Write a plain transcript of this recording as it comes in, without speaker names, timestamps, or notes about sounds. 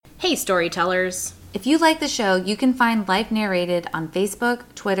Hey, storytellers. If you like the show, you can find Life Narrated on Facebook,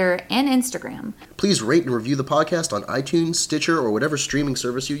 Twitter, and Instagram. Please rate and review the podcast on iTunes, Stitcher, or whatever streaming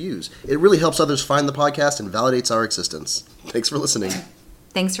service you use. It really helps others find the podcast and validates our existence. Thanks for listening.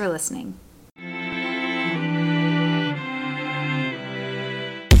 Thanks for listening.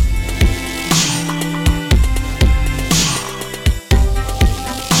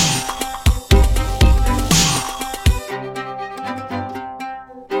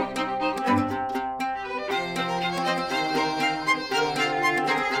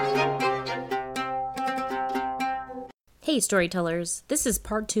 Hey, storytellers. This is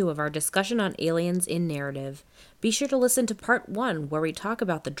part 2 of our discussion on aliens in narrative. Be sure to listen to part 1, where we talk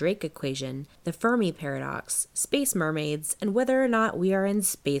about the Drake equation, the Fermi paradox, space mermaids, and whether or not we are in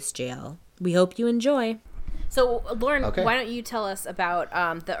space jail. We hope you enjoy. So, Lauren, Why don't you tell us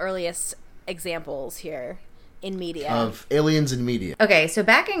about the earliest examples here in media? Of aliens in media. Okay, so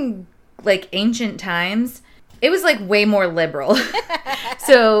back in, ancient times, it was, way more liberal.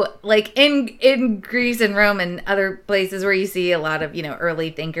 So, in Greece and Rome and other places where you see a lot of, early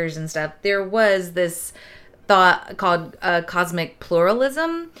thinkers and stuff, there was this thought called cosmic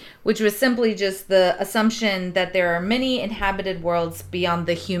pluralism, which was simply just the assumption that there are many inhabited worlds beyond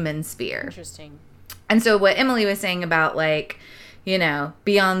the human sphere. Interesting. And so what Emily was saying about,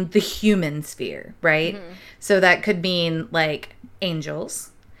 beyond the human sphere, right? Mm-hmm. So that could mean, angels.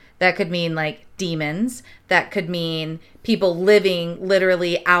 That could mean, demons. That could mean people living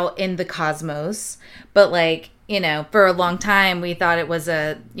literally out in the cosmos. But, for a long time, we thought it was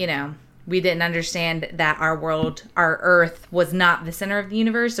we didn't understand that our world, our Earth, was not the center of the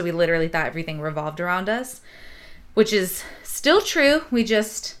universe. So we literally thought everything revolved around us, which is still true. We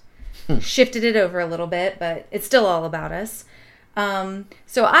just shifted it over a little bit, but it's still all about us.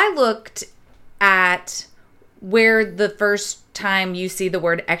 So I looked at where the first time you see the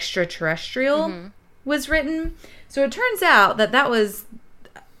word extraterrestrial was written. So it turns out that was,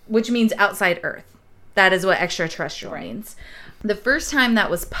 which means outside Earth. That is what extraterrestrial means. The first time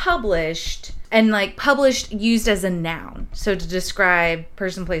that was published, and published used as a noun, so to describe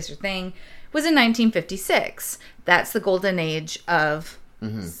person, place, or thing, was in 1956. That's the golden age of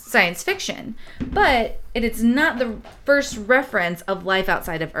science fiction. But it is not the first reference of life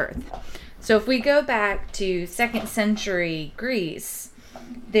outside of Earth. So if we go back to 2nd century Greece,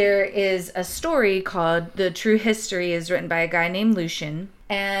 there is a story called The True History, is written by a guy named Lucian.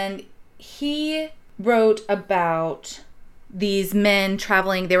 And he wrote about these men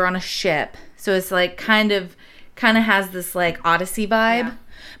traveling. They were on a ship. So it's kind of has this Odyssey vibe. Yeah.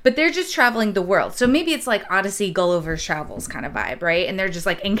 But they're just traveling the world. So maybe it's Odyssey, Gulliver's Travels kind of vibe, right? And they're just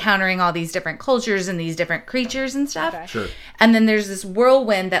encountering all these different cultures and these different creatures and stuff. Okay. Sure. And then there's this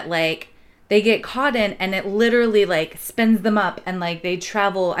whirlwind that they get caught in, and it literally spins them up, and they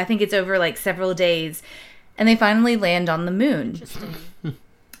travel, I think it's over several days, and they finally land on the moon. Interesting.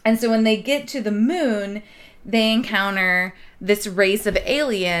 And so when they get to the moon, they encounter this race of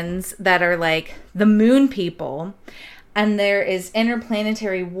aliens that are the moon people, and there is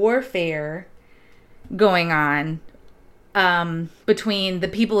interplanetary warfare going on between the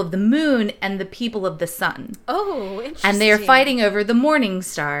people of the moon and the people of the sun. Oh, interesting. And they're fighting over the morning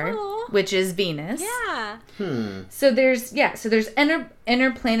star, which is Venus. Yeah. So there's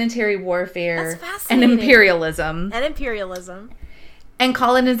interplanetary warfare. That's fascinating. And imperialism. And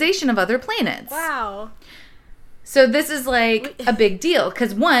colonization of other planets. Wow. So this is a big deal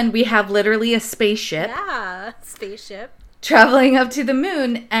because, one, we have literally a spaceship. Yeah, spaceship. Traveling up to the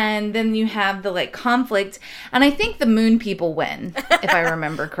moon, and then you have the conflict, and I think the moon people win, if I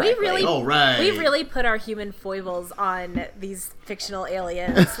remember correctly. We really put our human foibles on these fictional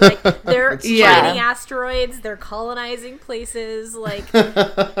aliens. They're fighting asteroids, they're colonizing places,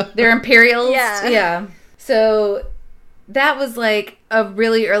 they're imperials. Yeah. So that was a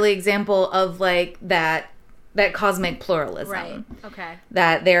really early example of that cosmic pluralism. Right. Okay.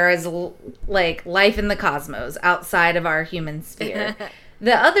 That there is life in the cosmos outside of our human sphere.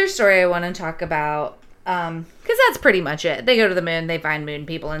 The other story I want to talk about, because that's pretty much it. They go to the moon, they find moon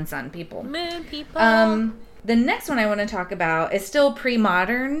people and sun people. Moon people. The next one I want to talk about is still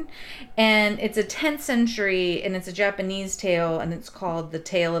pre-modern, and it's a 10th century, and it's a Japanese tale, and it's called The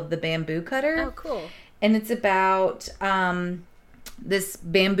Tale of the Bamboo Cutter. Oh, cool. And it's about this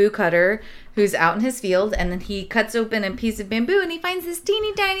bamboo cutter who's out in his field, and then he cuts open a piece of bamboo, and he finds this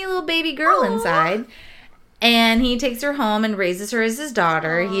teeny tiny little baby girl inside, and he takes her home and raises her as his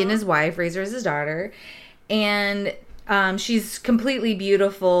daughter. He and his wife raise her as his daughter, and she's completely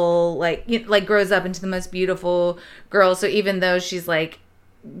beautiful, grows up into the most beautiful girl. So even though she's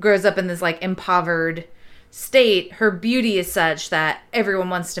grows up in this impoverished state, her beauty is such that everyone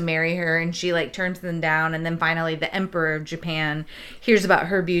wants to marry her, and she like turns them down, and then finally the emperor of Japan hears about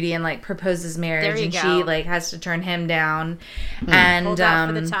her beauty and like proposes marriage, and she like has to turn him down. And hold out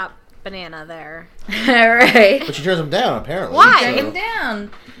for the top banana there. Right. But she turns him down, apparently. Why? Turn him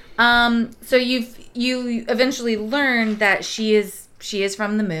down. So you eventually learn that she is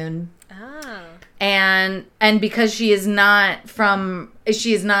from the moon. Oh. And because she is not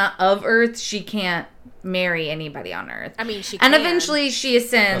of Earth, she can't marry anybody on Earth. I mean, she and can. eventually she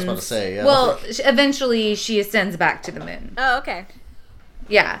ascends. I was about to say, yeah. Well, eventually she ascends back to the moon. Oh, okay.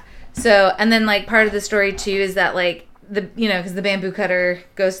 Yeah. So, and then like part of the story too is that like because the bamboo cutter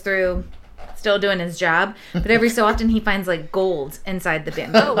goes through, still doing his job, but every so often he finds like gold inside the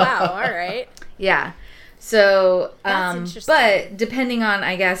bamboo. Oh wow! All right. Yeah. So, That's interesting. but depending on,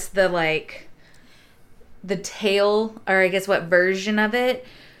 I guess, the tale, or I guess what version of it,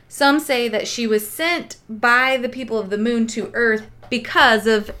 some say that she was sent by the people of the moon to Earth because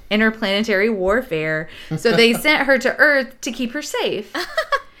of interplanetary warfare. So they sent her to Earth to keep her safe.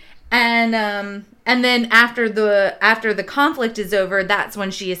 And then after the conflict is over, that's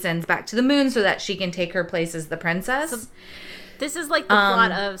when she ascends back to the moon so that she can take her place as the princess. This is like the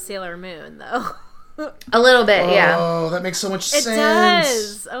plot of Sailor Moon, though. A little bit, yeah. Oh, that makes so much It sense.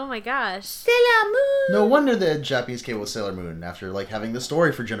 does. Oh my gosh. Sailor Moon. No wonder the Japanese came with Sailor Moon after like having the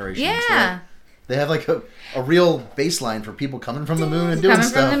story for generations. Yeah. They have like a real baseline for people coming from the moon and doing Coming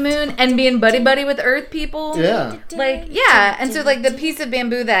stuff. from the moon and being buddy with Earth people. Yeah. Like, yeah. And so, like, the piece of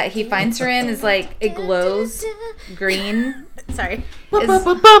bamboo that he finds her in is, like, it glows green. Sorry. We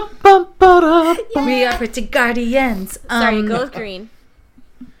are pretty guardians. Sorry, it goes green.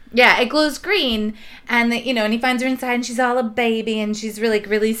 Yeah, it glows green, and and he finds her inside, and she's all a baby, and she's really,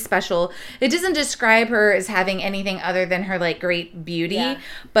 really special. It doesn't describe her as having anything other than her like great beauty. Yeah.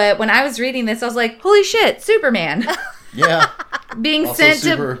 But when I was reading this, I was like, "Holy shit, Superman!" Yeah. Being Also sent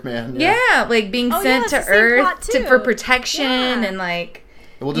Superman. to like being Oh, sent yeah, to it's the same plot, Earth too. for protection Yeah. and like.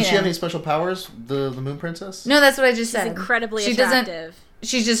 Well, does she Yeah. have any special powers? The Moon Princess? No, that's what I just She's said. incredibly She attractive.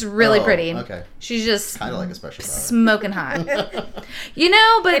 She's just really Oh, pretty. okay. She's just Kind of like a special power. smoking hot. But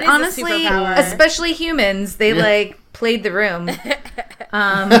It is a honestly, superpower. especially humans, they Yeah. like played the room.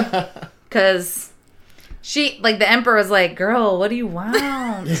 Cause the emperor was like, "Girl, what do you want?"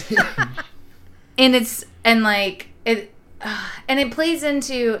 and it plays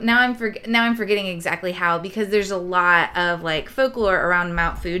into now I'm forgetting exactly how, because there's a lot of like folklore around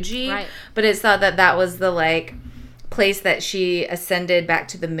Mount Fuji, Right. but it's thought that was the like place that she ascended back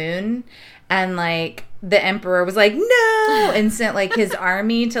to the moon, and like the emperor was like no and sent like his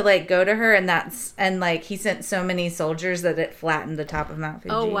army to like go to her, and he sent so many soldiers that it flattened the top of Mount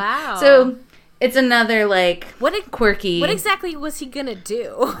Fuji. Oh, wow. So it's another like quirky. What exactly was he gonna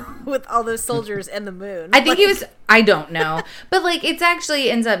do with all those soldiers and the moon? I think he was. I don't know, but like it's actually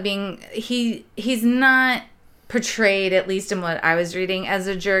ends up being he's not portrayed, at least in what I was reading, as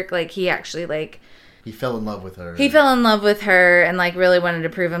a jerk. Like he actually like He fell in love with her. he fell in love with her and like really wanted to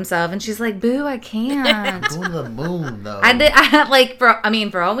prove himself, and she's like, "Boo, I can't." Going to the moon, though. I had like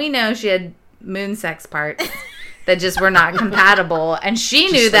for all we know, she had moon sex parts that just were not compatible, and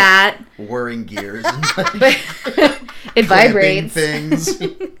she knew like, that. Whirring gears and like, But it clamping vibrates. things.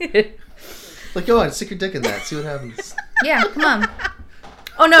 Like, go on, stick your dick in that. See what happens. Yeah, come on.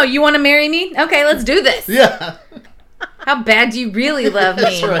 Oh no, you want to marry me? Okay, let's do this. Yeah. How bad do you really love me?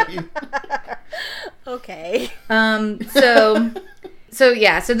 That's right. Okay. So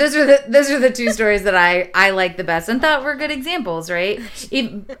yeah, so those are the two stories that I like the best and thought were good examples, right?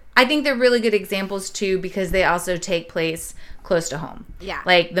 I think they're really good examples too because they also take place close to home. Yeah.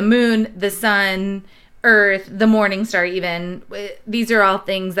 Like the moon, the sun, Earth, the morning star even. These are all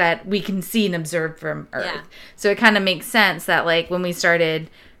things that we can see and observe from Earth. Yeah. So it kind of makes sense that like when we started,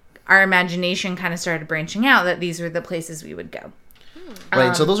 our imagination kind of started branching out, that these were the places we would go.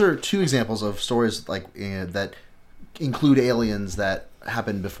 Right. So those are two examples of stories like that include aliens that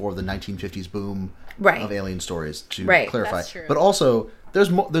happened before the 1950s boom Right. of alien stories. To Right. clarify, That's true. but also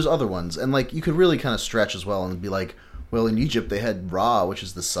there's other ones, and like you could really kind of stretch as well and be like, well, in Egypt they had Ra, which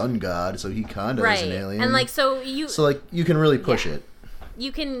is the sun god, so he kind of is Right. an alien. And like so like you can really push it.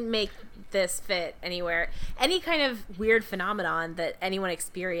 you can make this fit anywhere. Any kind of weird phenomenon that anyone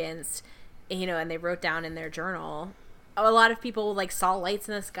experienced, and they wrote down in their journal. A lot of people like saw lights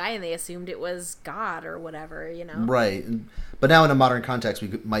in the sky and they assumed it was God or whatever, Right. But now in a modern context,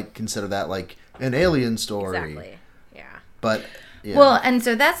 might consider that like an alien story. Exactly. Yeah. But yeah. Well, and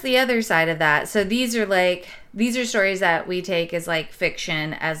so that's the other side of that. So these are stories that we take as like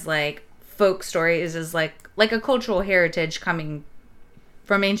fiction, as like folk stories, as like a cultural heritage coming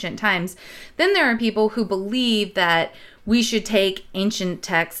from ancient times. Then there are people who believe that we should take ancient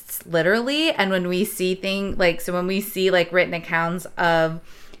texts literally, and when we see when we see like written accounts of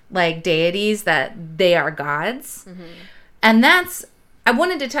like deities, that they are gods. And I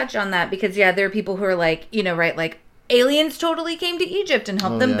wanted to touch on that because there are people who are like, right, like aliens totally came to Egypt and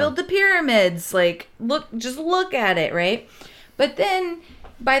helped them build the pyramids. Like, just look at it, right? But then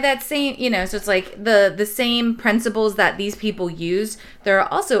by that same, so it's like the same principles that these people use, there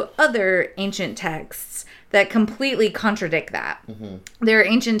are also other ancient texts that completely contradict that. There are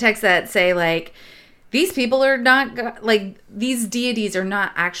ancient texts that say like, these people are not, like, these deities are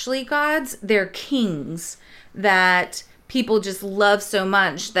not actually gods. They're kings that people just love so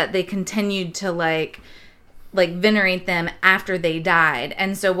much that they continued to like venerate them after they died.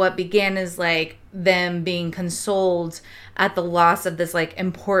 And so what began as like them being consoled at the loss of this like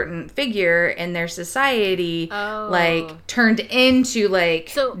important figure in their society, like turned into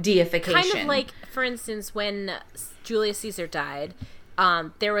like deification. Kind of like, for instance, when Julius Caesar died,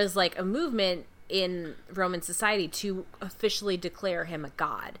 there was like a movement in Roman society to officially declare him a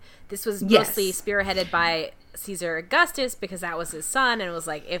god. This was mostly spearheaded by Caesar Augustus because that was his son, and it was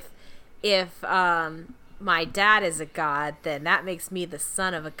like, if my dad is a god, then that makes me the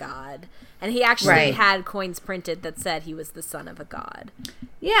son of a god. And he actually had coins printed that said he was the son of a god.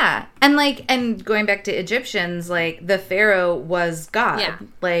 Yeah. And going back to Egyptians, like the pharaoh was God. Yeah.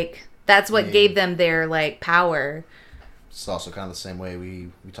 Like that's what gave them their like power. It's also kind of the same way we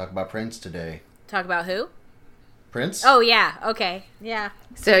talk about Prince today. Talk about who? Prince? Oh, yeah. Okay. Yeah.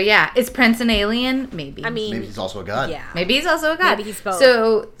 So, is Prince an alien? Maybe. I mean, maybe he's also a god. Yeah. Maybe he's also a god. Maybe he's both.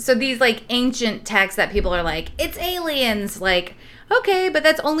 So these, like, ancient texts that people are like, it's aliens. Like, okay, but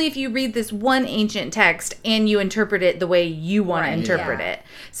that's only if you read this one ancient text and you interpret it the way you want to interpret it.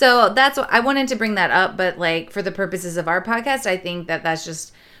 So that's what I wanted to bring that up. But, like, for the purposes of our podcast, I think that's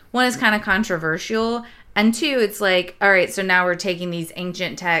just, one, is kind of controversial. And two, it's like, all right, so now we're taking these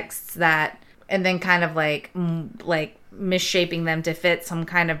ancient texts and then kind of like misshaping them to fit some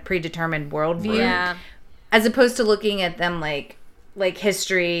kind of predetermined worldview. Yeah. As opposed to looking at them like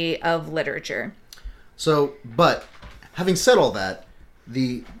history of literature. So, but having said all that,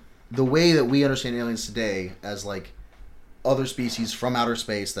 the way that we understand aliens today as like other species from outer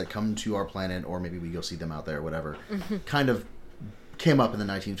space that come to our planet, or maybe we go see them out there or whatever, kind of came up in the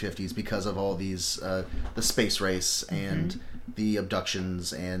 1950s because of all these the space race and the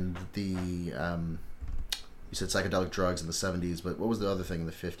abductions and the you said psychedelic drugs in the 70s, but what was the other thing in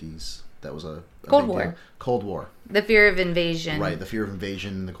the 50s that was a Cold big War. deal? Cold War. The fear of invasion. Right, the fear of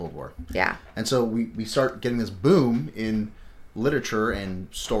invasion in the Cold War. Yeah. And so we start getting this boom in literature and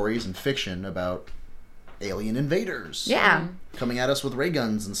stories and fiction about alien invaders. Yeah. Coming at us with ray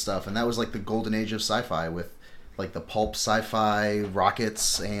guns and stuff, and that was like the golden age of sci-fi with like the pulp sci-fi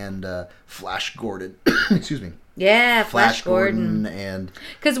rockets and Flash Gordon. Excuse me. Yeah, Flash Gordon. And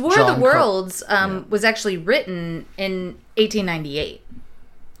because War of the Worlds was actually written in 1898.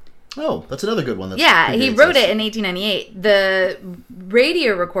 Oh, that's another good one. That's He wrote it in 1898. The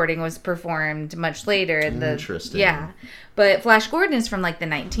radio recording was performed much later. Interesting. Yeah, but Flash Gordon is from like the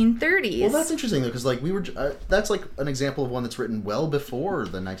 1930s. Well, that's interesting though, because like we were, that's like an example of one that's written well before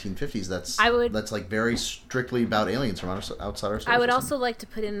the 1950s. That's like very strictly about aliens from outside our solar system. I would also like to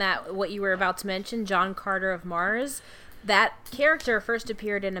put in that what you were about to mention, John Carter of Mars. That character first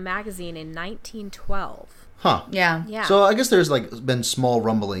appeared in a magazine in 1912. Huh. Yeah. Yeah. So I guess there's like been small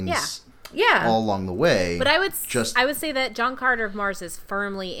rumblings. Yeah. All along the way. But I would say that John Carter of Mars is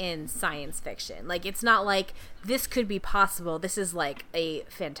firmly in science fiction. Like, it's not like this could be possible. This is like a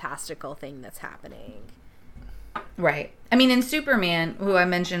fantastical thing that's happening. Right. I mean, in Superman, who I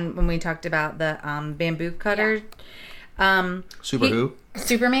mentioned when we talked about the bamboo cutter.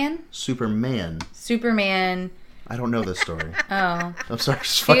 Superman. Superman. I don't know this story. Oh. I'm sorry,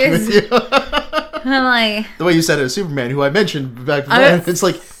 just fucking with you. I'm like... The way you said it, Superman, who I mentioned back then, it's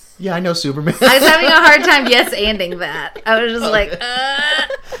like, yeah, I know Superman. I was having a hard time yes-anding that. I was just like,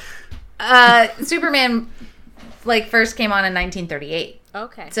 Superman, like, first came on in 1938.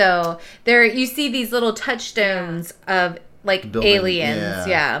 Okay. So, there, you see these little touchstones of, like, Building, aliens.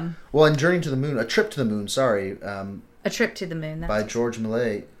 Yeah. Well, in Journey to the Moon, A Trip to the Moon, sorry. A Trip to the Moon. By George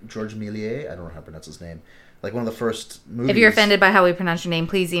Méliès, I don't know how to pronounce his name. Like one of the first movies. If you're offended by how we pronounce your name,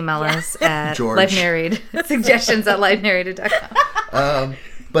 please email us at suggestions at livenarrated.com.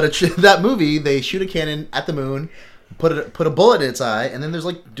 But that movie, they shoot a cannon at the moon, put a bullet in its eye, and then there's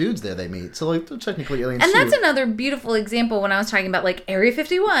like dudes there they meet. So like they're technically aliens. And too. that's another beautiful example when I was talking about like Area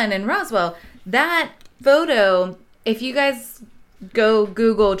 51 and Roswell. That photo, if you guys go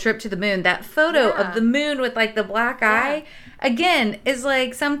Google Trip to the Moon, that photo of the moon with like the black eye, again, is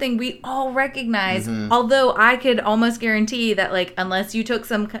like something we all recognize. Mm-hmm. Although I could almost guarantee that, like, unless you took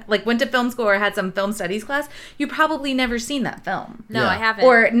went to film school or had some film studies class, you probably never seen that film. No, Yeah. I haven't.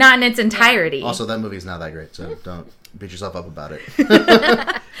 Or not in its entirety. Also, that movie's not that great, so don't beat yourself up about it.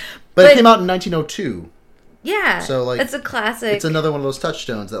 But it came out in 1902. Yeah. So, like, it's a classic. It's another one of those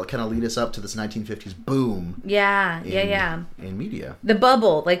touchstones that kind of lead us up to this 1950s boom yeah, yeah. in media. The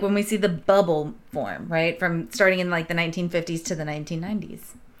bubble, like when we see the bubble form, right? From starting in like the 1950s to the 1990s.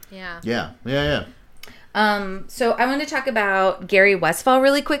 Yeah. Yeah. So I want to talk about Gary Westfall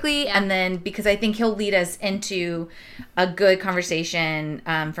really quickly, Yeah. and then because I think he'll lead us into a good conversation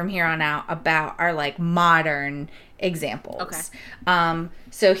from here on out about our like modern examples. Okay.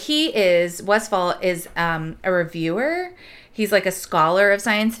 So Westfall is a reviewer. He's like a scholar of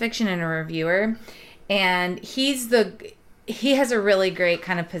science fiction and a reviewer, and he has a really great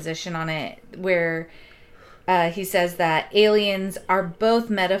kind of position on it where. He says that aliens are both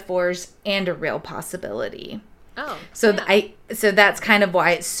metaphors and a real possibility. Oh. So yeah. So that's kind of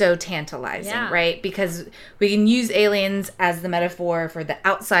why it's so tantalizing, Yeah. right? Because we can use aliens as the metaphor for the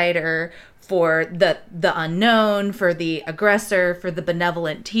outsider, for the unknown, for the aggressor, for the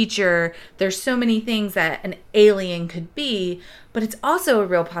benevolent teacher. There's so many things that an alien could be, but it's also a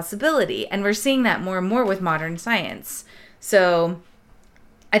real possibility. And we're seeing that more and more with modern science. So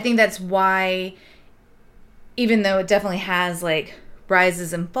I think that's why, even though it definitely has like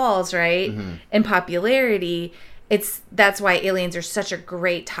rises and falls, right, in popularity, that's why aliens are such a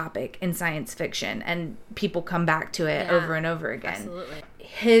great topic in science fiction, and people come back to it Yeah. over and over again. Absolutely.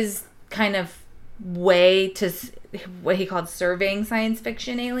 His kind of way to what he called serving science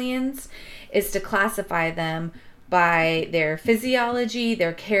fiction aliens is to classify them by their physiology,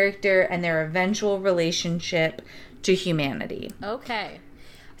 their character, and their eventual relationship to humanity. Okay.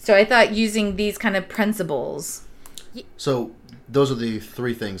 So I thought using these kind of principles. So those are the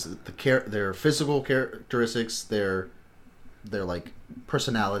three things: their physical characteristics, their like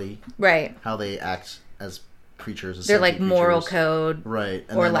personality, Right. how they act as creatures, as They're like sentient moral creatures. code. Right,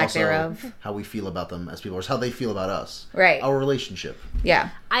 and or then lack also thereof. how we feel about them as people, or how they feel about us. Right. Our relationship. Yeah.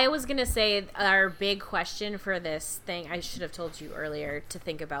 I was going to say our big question for this thing, I should have told you earlier to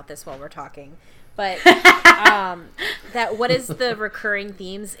think about this while we're talking. But that what is the recurring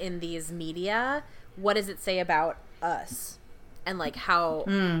themes in these media? What does it say about us? And like how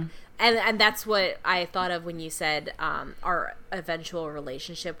and that's what I thought of when you said our eventual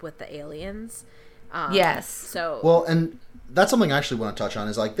relationship with the aliens. Yes. So Well, and that's something I actually want to touch on.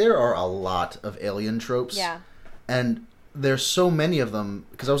 Is like there are a lot of alien tropes. yeah. And there's so many of them,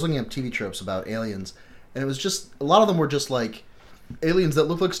 because I was looking at TV tropes about aliens, and it was just a lot of them were just like aliens that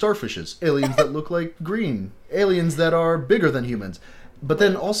look like starfishes, aliens that look like green, aliens that are bigger than humans. But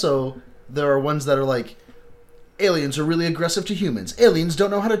then also there are ones that are like aliens are really aggressive to humans. Aliens don't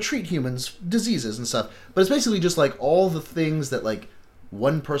know how to treat humans, diseases and stuff. But it's basically just like all the things that like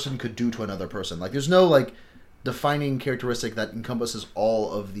one person could do to another person. Like there's no like defining characteristic that encompasses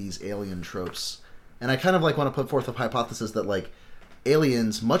all of these alien tropes. And I kind of like want to put forth a hypothesis that like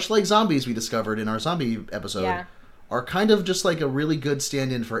aliens, much like zombies we discovered in our zombie episode, Yeah. are kind of just like a really good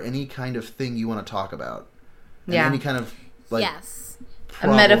stand-in for any kind of thing you want to talk about. And Yeah. any kind of like Yes.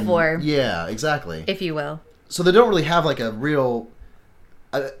 problem. metaphor. Yeah, exactly. If you will. So they don't really have like a real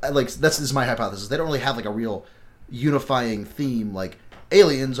this is my hypothesis. They don't really have like a real unifying theme like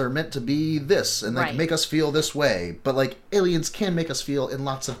aliens are meant to be this and they Right. can make us feel this way, but like aliens can make us feel in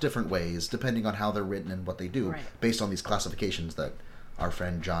lots of different ways depending on how they're written and what they do, Right. based on these classifications that our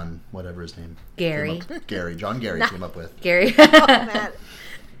friend John, whatever his name, Gary. John Gary came up with. Gary. That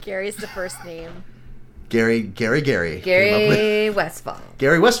Gary's the first name. Gary came up with. Gary Westfall.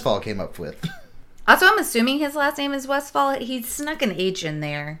 Gary Westfall came up with. Also, I'm assuming his last name is Westfall. He snuck an H in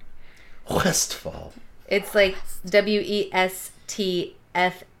there. Westfall. It's like Westfahl.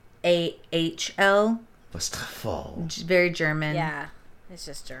 Westfall. Very German. Yeah. It's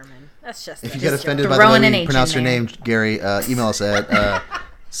just German. That's just If you it. get Just offended German. by the Throwing way an we H pronounce in your there. name, Gary, email us at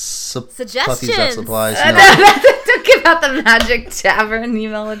Suggestions. supplies. Don't give out the Magic Tavern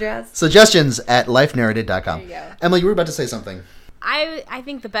email address. Suggestions at lifenarrated.com. There you go. Emily, you were about to say something. I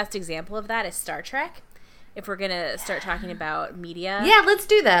think the best example of that is Star Trek. If we're gonna start talking about media, Yeah, let's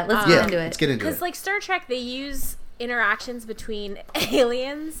do that. Let's Yeah, get into let's it. get into because it. like Star Trek, they use interactions between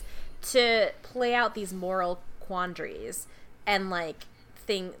aliens to play out these moral quandaries and like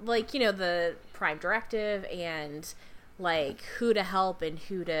the Prime Directive and like who to help and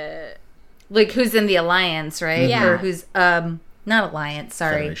who to Like who's in the alliance, right? Yeah. Or who's not alliance,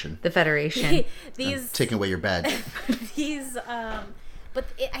 sorry. Federation. The Federation. these Taking away your badge. these but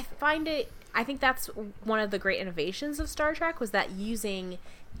I find it I think that's one of the great innovations of Star Trek, was that using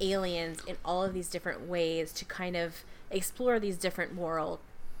aliens in all of these different ways to kind of explore these different moral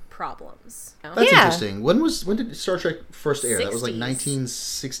problems. You know? That's Yeah. interesting. When did Star Trek first air? That was like 60s.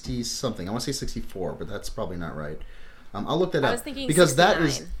 1960 something. I want to say 64, but that's probably not right. I'll look that up. I was thinking because 69. that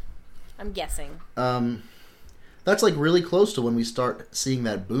is I'm guessing. that's like really close to when we start seeing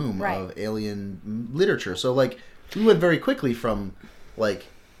that boom Right. of alien literature. So like we went very quickly from like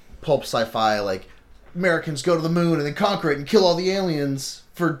pulp sci-fi, like Americans go to the moon and then conquer it and kill all the aliens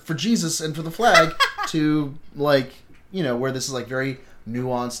for Jesus and for the flag, to like, you know, where this is like very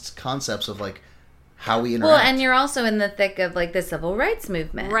nuanced concepts of like how we interact. Well, and you're also in the thick of like the civil rights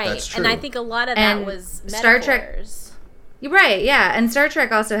movement. Right. That's And I true. think a lot of And that was Star Trek- metaphors. You're right, yeah. And Star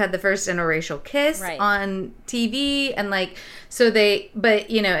Trek also had the first interracial kiss Right. on TV. And like,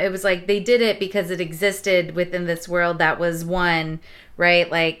 but you know, it was like they did it because it existed within this world that was one, right?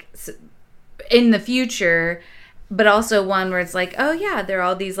 Like in the future, but also one where it's like, oh yeah, there are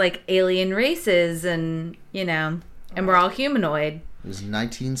all these like alien races and, you know, and we're all humanoid. It was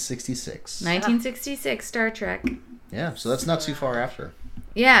 1966. 1966 Star Trek. Yeah, so that's not too far after.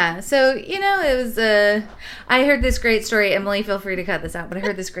 Yeah, so, you know, it was, I heard this great story, Emily, feel free to cut this out, but I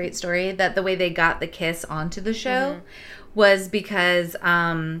heard this great story that the way they got the kiss onto the show was because,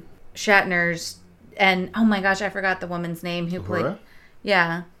 Shatner's, and, oh my gosh, I forgot the woman's name who played, Uhura?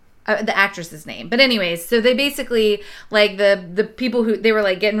 yeah, the actress's name, but anyways, so they basically, like, the people who, they were,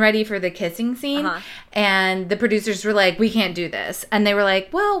 like, getting ready for the kissing scene, and the producers were like, we can't do this, and they were like,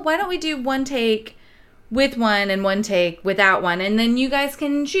 well, why don't we do one take with one and one take without one, and then you guys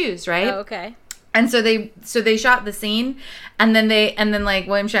can choose, right? Oh, okay. And so they shot the scene, and then like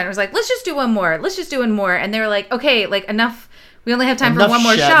William Shatner was like, let's just do one more, and they were like, okay, like enough, we only have time for one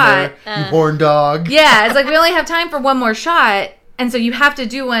more shot. You horn dog. Yeah, it's like we only have time for one more shot, and so you have to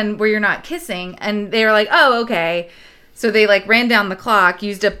do one where you're not kissing. And they were like, oh, okay. So they like ran down the clock,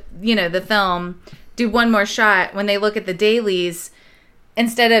 used up, you know, the film, do one more shot. When they look at the dailies,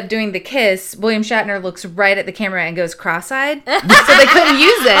 instead of doing the kiss, William Shatner looks right at the camera and goes cross-eyed. So they couldn't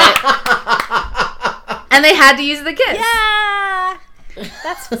use it. And they had to use the kiss. Yeah.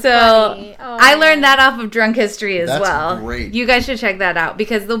 That's So funny. Oh, I learned that off of Drunk History as That's well. great. You guys should check that out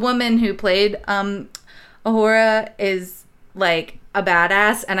because the woman who played Uhura is like a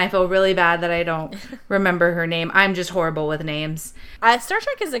badass, and I feel really bad that I don't remember her name. I'm just horrible with names. Star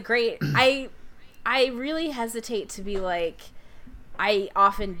Trek is a great. I really hesitate to be like. I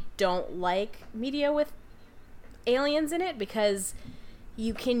often don't like media with aliens in it because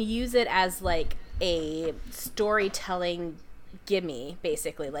you can use it as like a storytelling gimme,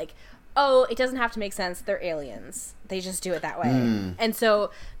 basically. Like, oh, it doesn't have to make sense. They're aliens. They just do it that way. And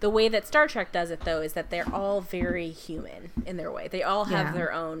so the way that Star Trek does it, though, is that they're all very human in their way. They all have Yeah.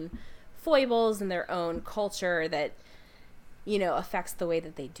 their own foibles and their own culture that, you know, affects the way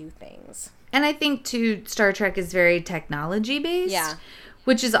that they do things. And I think, too, Star Trek is very technology-based. Yeah.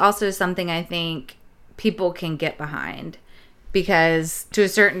 Which is also something I think people can get behind. Because, to a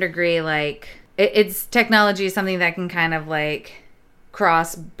certain degree, like, it's technology is something that can kind of, like,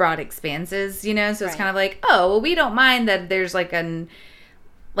 cross broad expanses, you know? So it's Right. kind of like, oh, well, we don't mind that there's, like, a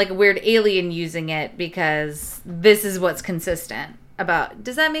weird alien using it because this is what's consistent about...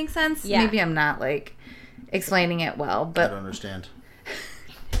 Does that make sense? Yeah. Maybe I'm not, like, explaining it well, I but... don't understand.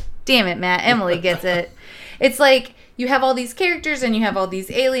 Damn it, Matt. Emily gets it. It's like you have all these characters and you have all these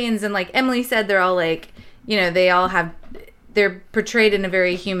aliens, and like Emily said, they're all like, you know, they're portrayed in a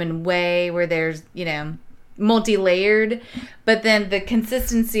very human way where there's, you know, multi-layered, but then the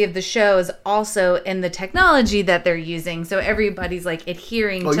consistency of the show is also in the technology that they're using. So everybody's like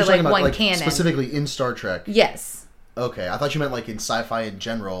adhering Oh, to you're like talking about one like canon. specifically in Star Trek. Yes. Okay, I thought you meant like in sci-fi in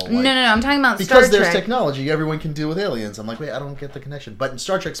general. Like, No. I'm talking about because Star there's Trek. technology everyone can do with aliens. I'm like, wait, I don't get the connection. But in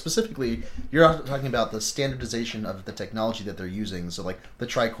Star Trek specifically, you're talking about the standardization of the technology that they're using. So like the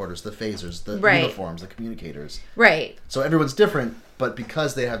tricorders, the phasers, the Right. uniforms, the communicators. Right. So everyone's different, but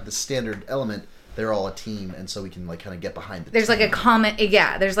because they have the standard element, they're all a team, and so we can like kind of get behind the There's team. like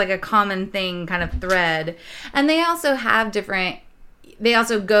there's like a common thing kind of thread. And they also have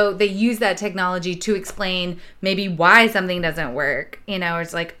they use that technology to explain maybe why something doesn't work. You know,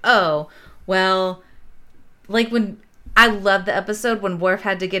 it's like, oh, well, like when I love the episode when Worf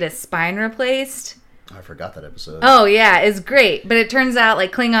had to get his spine replaced. I forgot that episode. Oh yeah, it's great. But it turns out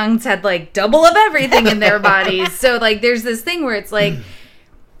like Klingons had like double of everything in their bodies. So like there's this thing where it's like,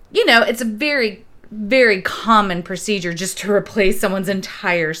 you know, it's a very, very common procedure just to replace someone's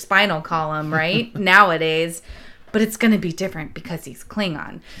entire spinal column, right? Nowadays. But it's going to be different because he's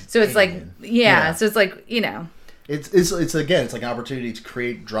Klingon. So it's like, Yeah. so it's like, you know. It's again, it's like an opportunity to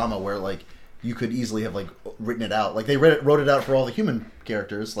create drama where like you could easily have like written it out. Like they wrote it out for all the human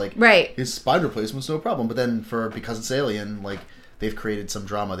characters. Like Right. his spine replacement's no problem. But then because it's alien, like they've created some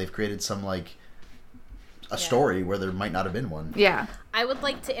drama. They've created some like a story where there might not have been one. Yeah. I would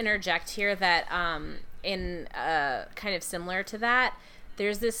like to interject here that in kind of similar to that,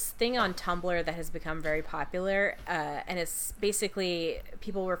 there's this thing on Tumblr that has become very popular, and it's basically,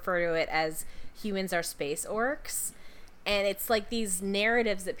 people refer to it as humans are space orcs. And it's like these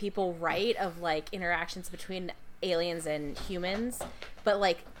narratives that people write of like interactions between aliens and humans, but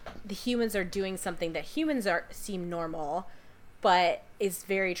like the humans are doing something that humans seem normal, but is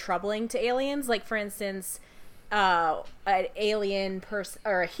very troubling to aliens. Like for instance, an alien person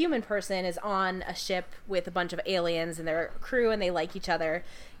or a human person is on a ship with a bunch of aliens and their crew, and they like each other.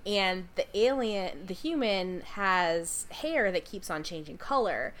 And the human has hair that keeps on changing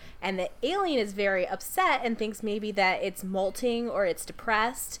color, and the alien is very upset and thinks maybe that it's molting or it's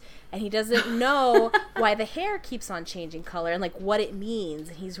depressed, and he doesn't know why the hair keeps on changing color and like what it means.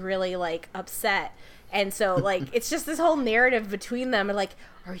 And he's really like upset. And so, like, it's just this whole narrative between them, and like,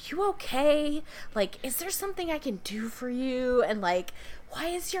 are you okay? Like, is there something I can do for you? And like, why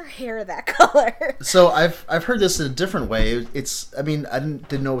is your hair that color? So I've heard this in a different way. I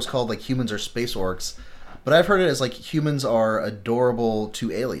didn't know it was called like humans are space orcs, but I've heard it as like humans are adorable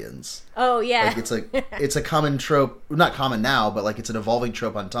to aliens. Oh yeah, Like it's a common trope, not common now, but like it's an evolving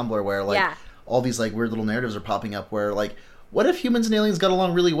trope on Tumblr where like all these like weird little narratives are popping up where like, what if humans and aliens got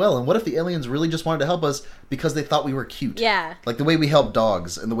along really well? And what if the aliens really just wanted to help us because they thought we were cute? Yeah. Like the way we help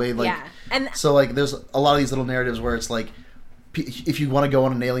dogs and the way like... Yeah. And so like there's a lot of these little narratives where it's like, if you want to go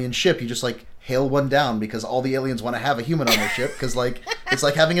on an alien ship, you just like hail one down because all the aliens want to have a human on their ship because like it's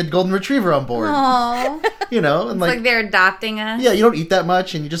like having a golden retriever on board. Aww. You know? And It's like they're adopting us. Yeah, you don't eat that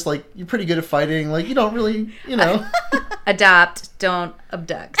much and you just like, you're pretty good at fighting. Like you don't really, you know... Adopt, don't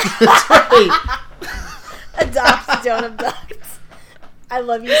abduct. That's right. adopt, don't abduct. I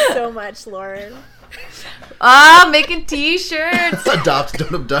love you so much, Lauren. Making t-shirts. Adopt,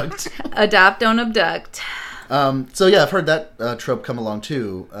 don't abduct. Adopt, don't abduct. So yeah, I've heard that trope come along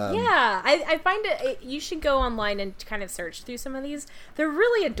too. Yeah, I find you should go online and kind of search through some of these. They're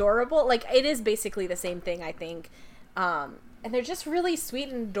really adorable. Like, it is basically the same thing, I think. And they're just really sweet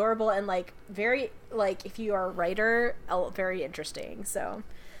and adorable and like very, like, if you are a writer, very interesting. So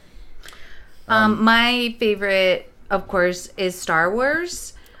My favorite, of course, is Star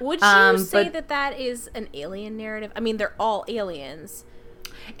Wars. would you say that is an alien narrative? I mean, they're all aliens.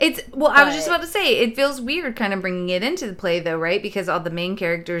 I was just about to say, it feels weird kind of bringing it into the play, though, right? Because all the main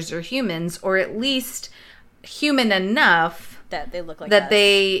characters are humans, or at least human enough that they look like that us.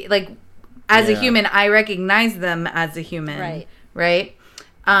 they, like, as a Yeah. human, I recognize them as a human. Right?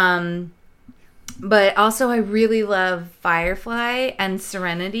 But also, I really love Firefly and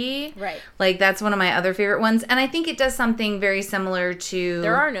Serenity. Right. Like, that's one of my other favorite ones. And I think it does something very similar to...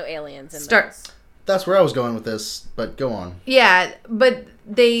 There are no aliens in those. That's where I was going with this, but go on. Yeah, but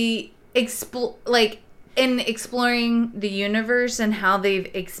they in exploring the universe and how they've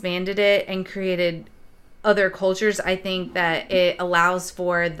expanded it and created other cultures, I think that it allows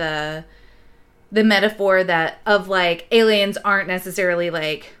for the metaphor that of like aliens aren't necessarily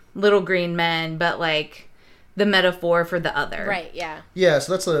like little green men, but like the metaphor for the other. Right, yeah. Yeah,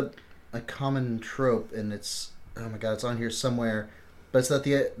 so that's a common trope, and it's, oh my god, it's on here somewhere, but it's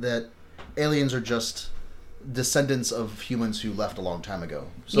that aliens are just descendants of humans who left a long time ago.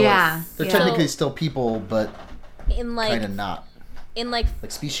 So Yeah. they're Yeah. technically still people, but In like kind of not. in like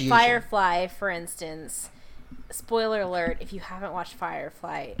Speciation. Firefly, for instance, spoiler alert, if you haven't watched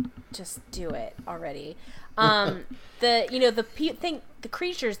Firefly, just do it already. The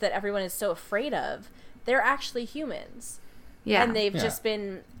creatures that everyone is so afraid of, they're actually humans. Yeah. And they've Yeah. just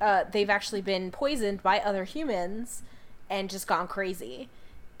been they've actually been poisoned by other humans and just gone crazy.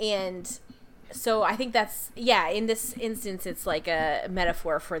 And so I think that's, in this instance, it's like a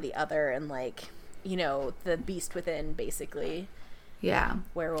metaphor for the other and like, the beast within, basically. Yeah.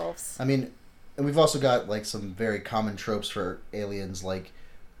 Werewolves. I mean, and we've also got like some very common tropes for aliens, like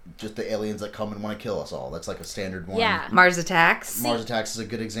just the aliens that come and want to kill us all. That's like a standard one. Yeah. Mars Attacks. Mars Attacks is a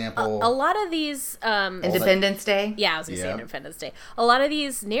good example. A lot of these Independence Day. I was gonna say Yeah. Independence Day. A lot of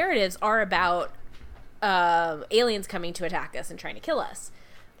these narratives are about aliens coming to attack us and trying to kill us.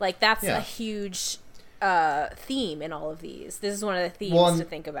 Like, that's Yeah. a huge theme in all of these. This is one of the themes Well, to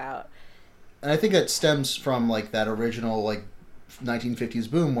think about. And I think that stems from like that original like 1950s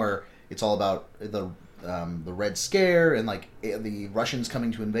boom where it's all about the Red Scare and like the Russians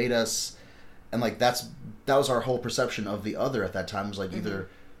coming to invade us, and like that was our whole perception of the other at that time, was like either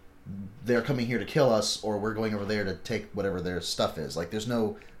they're coming here to kill us, or we're going over there to take whatever their stuff is. Like, there's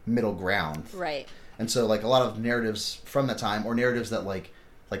no middle ground. Right. And so, like, a lot of narratives from that time, or narratives that, like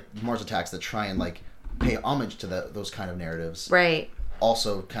Mars Attacks, that try and, like, pay homage to those kind of narratives. Right.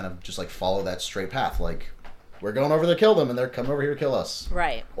 Also kind of just, like, follow that straight path. Like, we're going over there to kill them, and they're coming over here to kill us.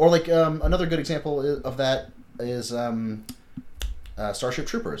 Right. Or, like, another good example of that is Starship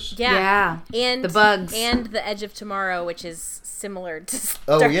Troopers. Yeah. And the bugs. And The Edge of Tomorrow, which is similar to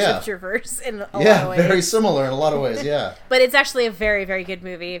Oh, Starship yeah. Troopers in a lot Yeah, of ways. very similar in a lot of ways, yeah. But it's actually a very, very good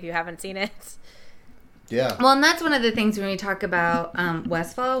movie if you haven't seen it. Yeah. Well, and that's one of the things when we talk about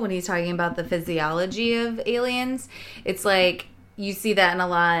Westfall, when he's talking about the physiology of aliens, it's like you see that in a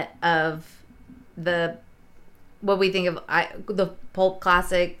lot of what we think of the pulp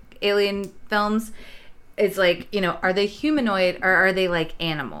classic alien films. It's like, you know, are they humanoid or are they like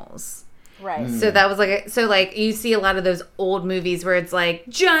animals? Right. So that was like you see a lot of those old movies where it's like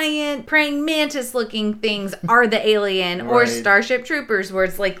giant praying mantis looking things are the alien, or Right. Starship Troopers where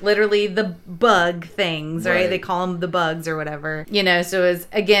it's like literally the bug things, right? Right. They call them the bugs or whatever, you know. So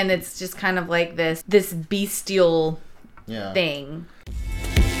it's just kind of like this bestial Yeah. thing.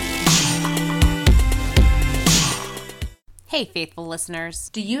 Hey, faithful listeners.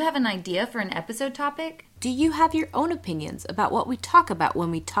 Do you have an idea for an episode topic? Do you have your own opinions about what we talk about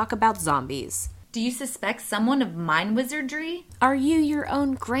when we talk about zombies? Do you suspect someone of mind wizardry? Are you your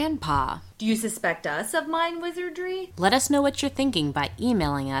own grandpa? Do you suspect us of mind wizardry? Let us know what you're thinking by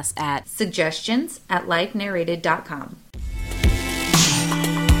emailing us at suggestions@lifenarrated.com.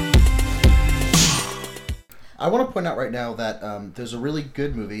 I want to point out right now that there's a really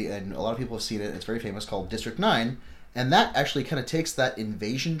good movie, and a lot of people have seen it. It's very famous, called District 9. And that actually kind of takes that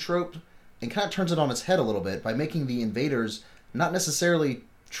invasion trope and kind of turns it on its head a little bit by making the invaders not necessarily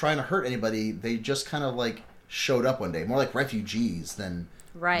trying to hurt anybody. They just kind of like showed up one day, more like refugees than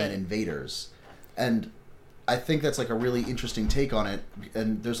invaders. And I think that's like a really interesting take on it.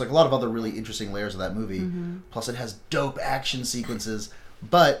 And there's like a lot of other really interesting layers of that movie. Mm-hmm. Plus it has dope action sequences.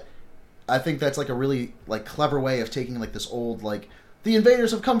 But I think that's like a really like clever way of taking like this old like the invaders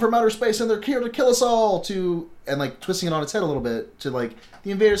have come from outer space and they're here to kill us all, and like twisting it on its head a little bit to like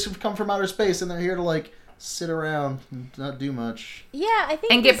the invaders have come from outer space and they're here to like sit around and not do much. Yeah, I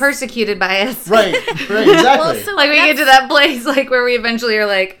think. And get persecuted by us. Right, exactly. Well, so like we get to that place like where we eventually are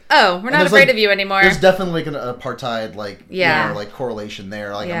like, oh, we're not afraid of you anymore. There's definitely like an apartheid like Yeah. you know, like correlation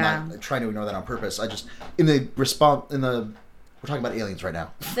there. Like Yeah. I'm not trying to ignore that on purpose. I just we're talking about aliens right now.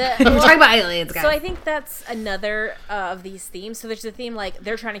 We're talking about aliens, guys. So I think that's another of these themes. So there's the theme like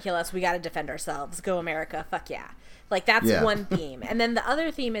they're trying to kill us, we got to defend ourselves. Go America, fuck yeah. Like that's one theme. And then the other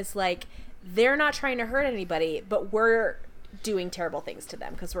theme is like they're not trying to hurt anybody, but we're doing terrible things to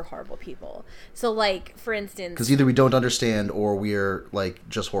them because we're horrible people. So like for instance, Because either we don't understand or we're like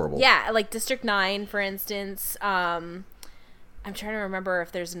just horrible. yeah, like District 9 for instance. I'm trying to remember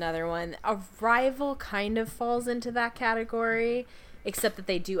if there's another one. Arrival kind of falls into that category, except that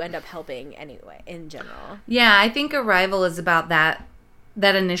they do end up helping anyway, in general. Yeah, I think Arrival is about that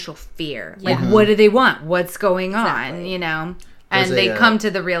initial fear. Like, what do they want? What's going on? Exactly. You know? There's And they come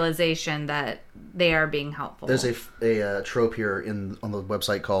to the realization that they are being helpful. There's a trope here on the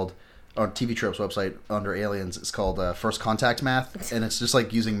website called, on TV Tropes website under aliens. It's called First Contact Math, and it's just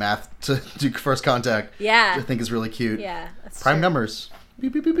like using math to do first contact. Yeah. Which I think is really cute. Yeah, that's Prime true. numbers.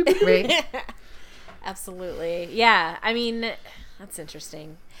 Beep, beep, beep, beep, beep. Right? Absolutely. Yeah, I mean, that's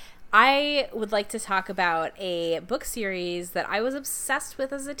interesting. I would like to talk about a book series that I was obsessed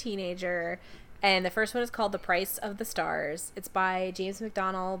with as a teenager. And the first one is called The Price of the Stars. It's by James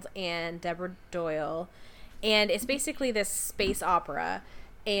McDonald and Deborah Doyle. And it's basically this space opera.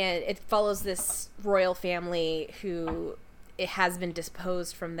 And it follows this royal family who it has been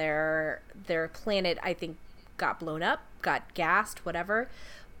disposed from their planet. I think got blown up, got gassed, whatever.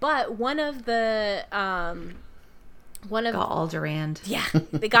 But one of Got Alderaan. yeah,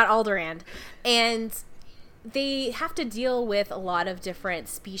 they got Alderaan, and they have to deal with a lot of different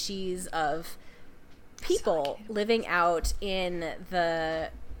species of people living out in the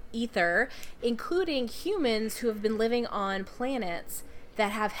ether, including humans who have been living on planets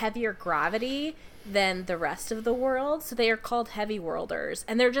that have heavier gravity than the rest of the world. So they are called heavy worlders,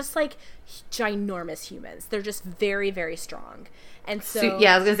 and they're just like ginormous humans. They're just very, very strong. And so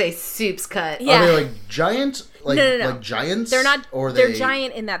Yeah, I was going to say soup's cut. Yeah. Are they like giant? Like, No. like giants? they're not. Or They're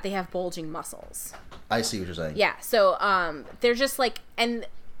giant in that they have bulging muscles. I see what you're saying. Yeah, so they're just like, and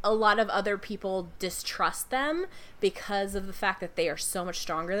a lot of other people distrust them because of the fact that they are so much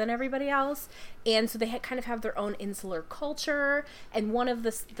stronger than everybody else, and so they kind of have their own insular culture. And one of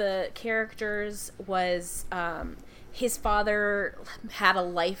the characters was his father had a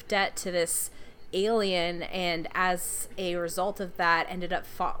life debt to this alien, and as a result of that ended up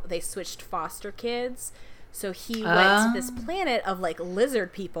they switched foster kids, so he went to this planet of like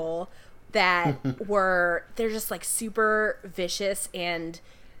lizard people that they're just like super vicious, and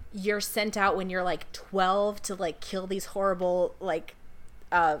you're sent out when you're like 12 to like kill these horrible like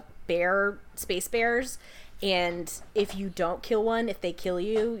space bears, and if you don't kill one, if they kill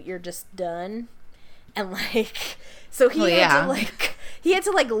you, you're just done. And like, so he had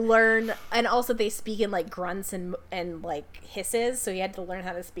to like learn, and also they speak in like grunts and like hisses, so he had to learn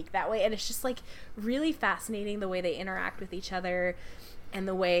how to speak that way. And it's just like really fascinating the way they interact with each other and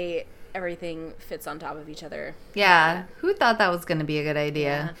the way everything fits on top of each other. Yeah, who thought that was going to be a good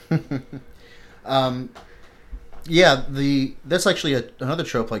idea? Yeah. That's actually another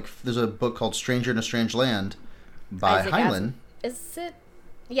trope. Like, there's a book called Stranger in a Strange Land by Isaac Heinlein. Is it?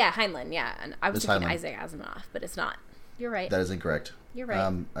 Yeah, Heinlein. Yeah, and I was It's thinking Heinlein. Isaac Asimov, but it's not. You're right. That is incorrect. You're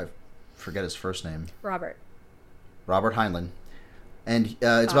right. I forget his first name. Robert Heinlein, and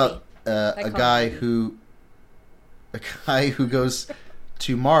it's about a guy who goes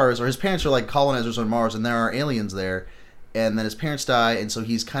to Mars, or his parents are like colonizers on Mars, and there are aliens there, and then his parents die, and so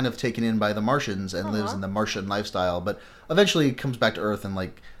he's kind of taken in by the Martians and lives in the Martian lifestyle, but eventually comes back to Earth and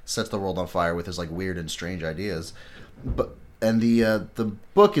like sets the world on fire with his like weird and strange ideas. And the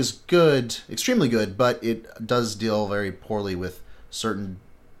book is good, extremely good, but it does deal very poorly with certain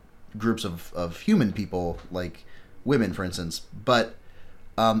groups of human people, like women, for instance. But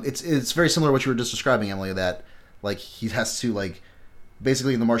it's very similar to what you were just describing, Emily, that like he has to like,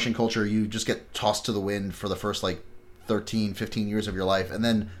 basically in the Martian culture, you just get tossed to the wind for the first like 13, 15 years of your life, and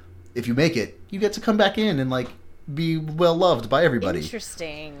then if you make it, you get to come back in and like be well loved by everybody.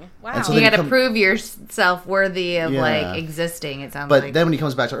 Interesting. Wow. And so You then got to prove yourself worthy of Yeah. like existing. It sounds But like. then when he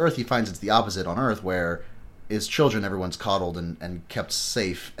comes back to Earth, he finds it's the opposite on Earth, where as children, everyone's coddled and kept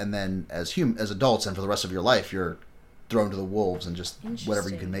safe, and then as adults and for the rest of your life, you're thrown to the wolves and just whatever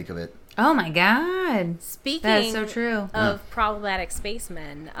you can make of it. Oh my god, Speaking that is so true. of problematic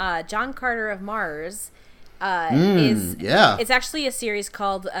spacemen, John Carter of Mars is it's actually a series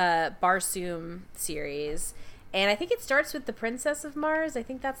called Barsoom series, and I think it starts with the Princess of Mars. I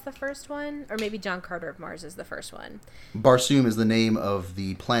think that's the first one, or maybe John Carter of Mars is the first one. Barsoom is the name of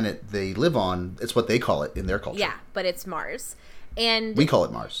the planet they live on. It's what they call it in their culture. Yeah, but it's Mars, and We call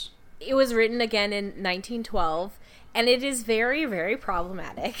it Mars. it was written again in 1912, and it is very, very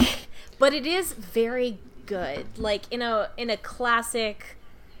problematic, but it is very good, like in a classic,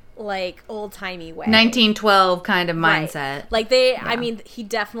 like old-timey way. 1912 kind of Right. mindset. Like I mean, he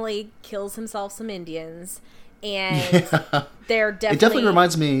definitely kills himself some Indians, and they're definitely It definitely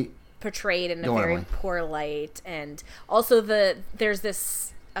reminds me. portrayed in a Go on, very Emily. poor light, and also there's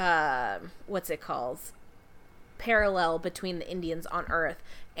this what's it called, parallel between the Indians on Earth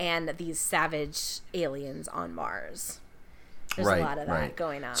and these savage aliens on Mars. There's a lot of that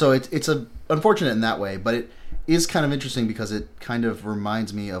going on. So it's unfortunate in that way, but it is kind of interesting because it kind of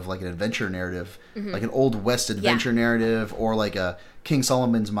reminds me of like an adventure narrative, like an old West adventure narrative, or like a King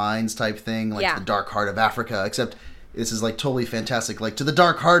Solomon's Mines type thing, like the Dark Heart of Africa. Except this is like totally fantastic, like to the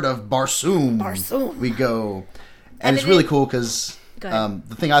Dark Heart of Barsoom. We go, and it's really cool because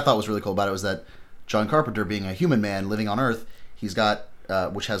the thing I thought was really cool about it was that John Carpenter, being a human man living on Earth, he's got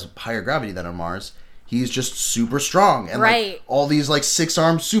which has higher gravity than on Mars. He's just super strong, and like, all these like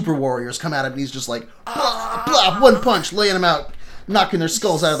 6-armed super warriors come at him, and he's just like blah blah, one punch, laying them out, knocking their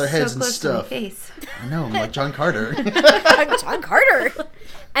skulls out of their heads and stuff. To my face. I know, I'm like John Carter. John Carter,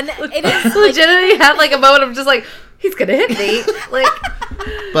 and it is Legitimately had like a moment of just like, he's gonna hit me, like.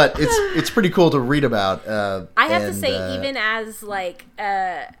 But it's pretty cool to read about. I have to say, even as like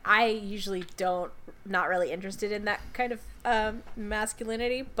I usually not really interested in that kind of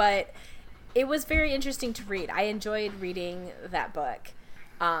masculinity, but it was very interesting to read. I enjoyed reading that book.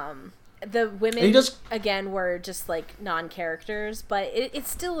 The women again were just like non-characters, but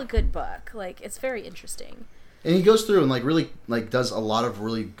it's still a good book. Like, it's very interesting. And he goes through and like really like does a lot of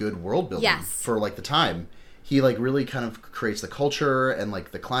really good world building for like the time. He like really kind of creates the culture and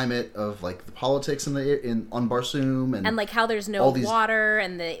like the climate of like the politics on Barsoom, and like how there's no water,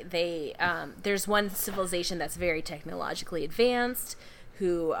 and they there's one civilization that's very technologically advanced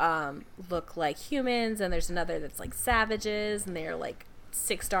who look like humans, and there's another that's like savages, and they're like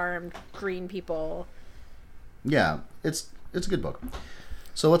 6-armed green people. Yeah, it's a good book.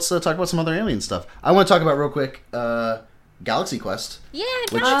 So let's talk about some other alien stuff. I want to talk about real quick Galaxy Quest. Yeah,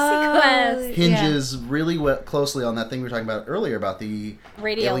 Galaxy Quest hinges really closely on that thing we were talking about earlier about the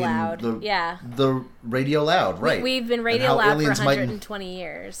Radio Loud. The Radio Loud, right? We've been Radio Loud for 120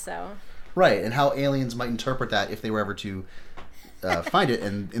 years, so. Right, and how aliens might interpret that if they were ever to find it.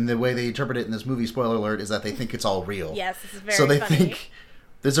 And in the way they interpret it in this movie, spoiler alert, is that they think it's all real. Yes, this is very So they funny. think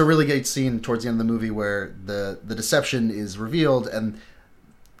there's a really great scene towards the end of the movie where the deception is revealed, and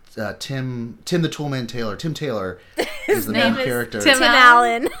Tim the Toolman Taylor, Tim Taylor, is the main name is character. Tim Tim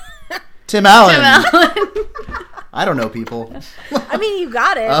Allen. Tim Allen. Tim Allen. I don't know people. I mean, you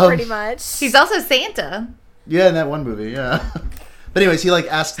got it pretty much. He's also Santa. Yeah, in that one movie, yeah. But anyways, he like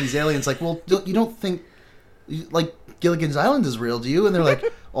asks these aliens, like, well, you don't think like Gilligan's Island is real, do you? And they're like,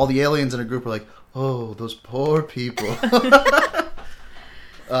 all the aliens in a group are like, oh, those poor people.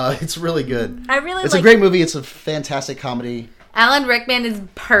 It's really good. I really It's like a great movie. It's a fantastic comedy. Alan Rickman is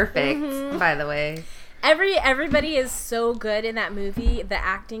perfect, by the way. everybody is so good in that movie. The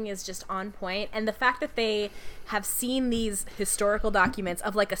acting is just on point, and the fact that they have seen these historical documents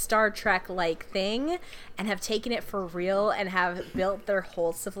of like a Star Trek like thing and have taken it for real and have built their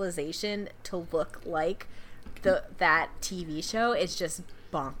whole civilization to look like that TV show is just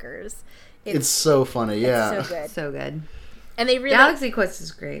bonkers. It's so funny, yeah. It's so good. So good. And they really Galaxy Quest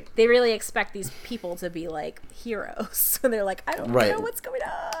is great. they really expect these people to be like heroes. So they're like, I don't Right. know what's going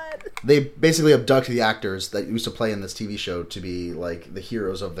on. They basically abduct the actors that used to play in this TV show to be like the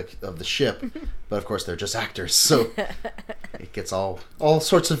heroes of the ship, but of course they're just actors. So it gets all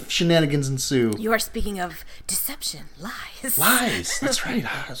sorts of shenanigans ensue. You are speaking of deception, lies. Lies. That's right.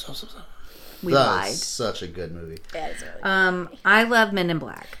 We That lied. is such a good movie. Yeah, it's really I love Men in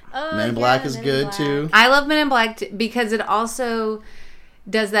Black. Oh, Men in Black yeah, is Men in good Black. too. I love Men in Black because it also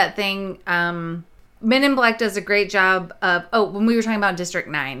does that thing. Men in Black does a great job of, when we were talking about District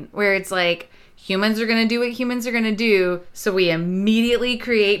 9, where it's like, humans are going to do what humans are going to do, so we immediately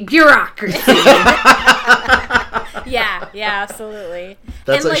create bureaucracy. Yeah, absolutely.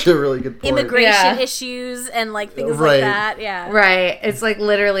 That's And, actually a really good point. immigration Yeah. issues and like things Right. like that. Yeah. Right. It's like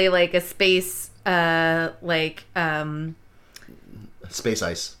literally like a space, Space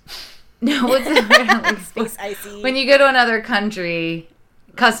ice. no, what's it? Space icy. When you go to another country,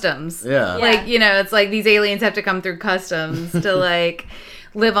 customs. Yeah. Yeah. Like, it's like these aliens have to come through customs to like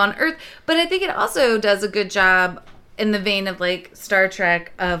live on Earth. But I think it also does a good job in the vein of like Star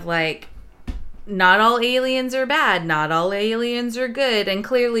Trek of like, not all aliens are bad, not all aliens are good. And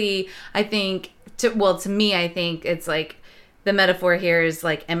clearly, I think, to me, I think it's like the metaphor here is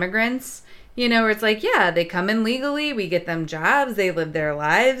like immigrants. Where it's like, yeah, they come in legally, we get them jobs, they live their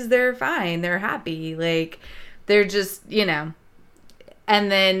lives, they're fine, they're happy. Like, they're just,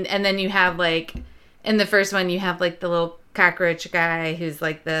 and then you have like, in the first one, you have like the little cockroach guy who's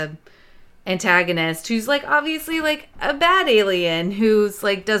like the antagonist, who's like obviously like a bad alien who's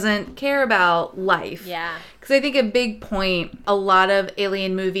like doesn't care about life. Yeah. Because I think a big point, a lot of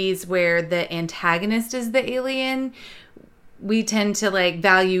alien movies where the antagonist is the alien, we tend to like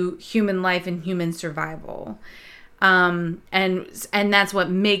value human life and human survival. And that's what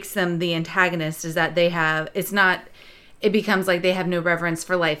makes them the antagonist, is that it becomes like they have no reverence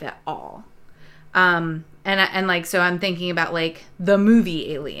for life at all. And like, so I'm thinking about like the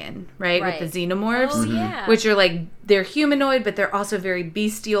movie Alien, right? Right. With the xenomorphs, Oh, yeah. which are like, they're humanoid, but they're also very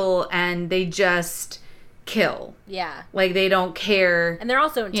bestial, and they just kill. Yeah. Like, they don't care. And they're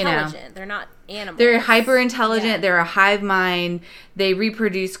also You know. intelligent. They're not animals. They're hyper intelligent. Yeah. They're a hive mind. They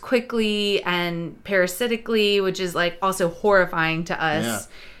reproduce quickly and parasitically, which is like also horrifying to us. Yeah.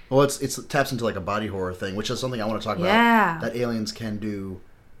 Well, it taps into like a body horror thing, which is something I want to talk Yeah. about. That aliens can do,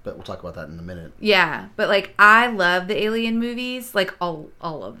 but we'll talk about that in a minute. Yeah, but like I love the Alien movies, like all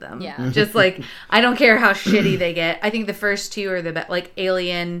of them. Yeah. Just like I don't care how shitty they get. I think the first two are the best. Like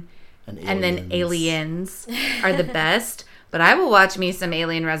Alien, and then Aliens are the best. But I will watch me some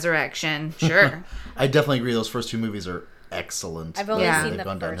Alien Resurrection. Sure. I definitely agree. Those first two movies are excellent. I've only Yeah. seen They've the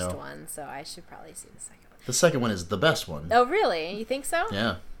gone first downhill. one, so I should probably see the second one. The second one is the best one. Oh, really? You think so?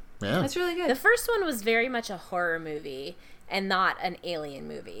 Yeah. Yeah. That's really The good. first one was very much a horror movie and not an alien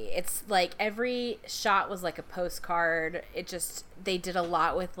movie. It's like every shot was like a postcard. They did a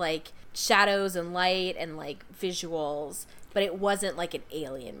lot with like shadows and light and like visuals, but it wasn't like an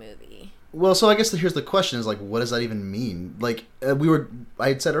alien movie. Well, so I guess here's the question: is like, what does that even mean? Like, I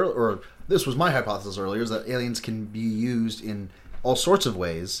had said earlier, or this was my hypothesis earlier, is that aliens can be used in all sorts of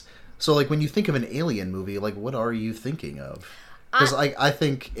ways. So, like, when you think of an alien movie, like, what are you thinking of? Because I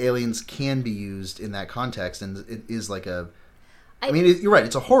think aliens can be used in that context, and it is like I mean, you're right.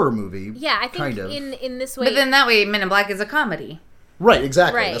 It's a horror movie. Yeah, I think kind of. in this way. But then that way, Men in Black is a comedy. Right,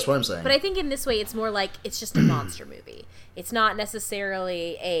 exactly. Right. That's what I'm saying. But I think in this way, it's more like it's just a monster movie. It's not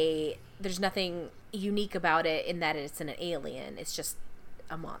necessarily there's nothing unique about it in that it's an alien. It's just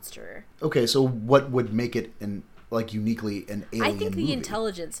a monster. Okay, so what would make it an like uniquely an alien I think the movie.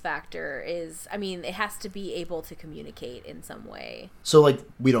 intelligence factor is, I mean, it has to be able to communicate in some way. So like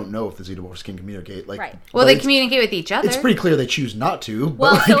we don't know if the xenomorphs can communicate. Like, Right. Well, but they it's- communicate with each other. It's pretty clear they choose not to. But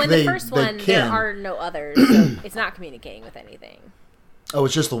Well, like, so in they, the first they one, there can. are no others, so it's not communicating with anything. Oh,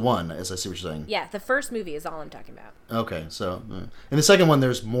 it's just the one. As I see what you're saying. Yeah, the first movie is all I'm talking about. Okay, so in the second one,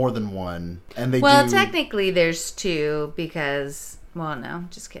 there's more than one, and they Well, do. technically, there's two because. Well, no,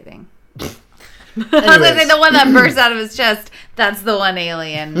 just kidding. I was gonna say the one that bursts out of his chest. That's the one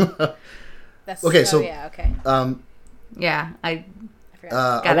alien. That's Okay, so- yeah, okay. Yeah, I forgot.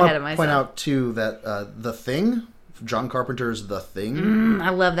 I got want ahead of to myself. point out too that The Thing, John Carpenter's The Thing, I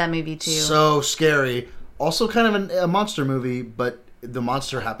love that movie too. so scary. Also, kind of a monster movie, but the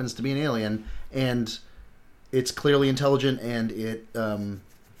monster happens to be an alien, and it's clearly intelligent, and it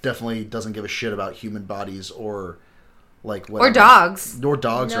definitely doesn't give a shit about human bodies or like or whatever. dogs. or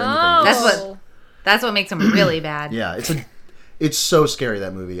dogs or No. anything. That's That's what makes them really bad. Yeah, it's so scary,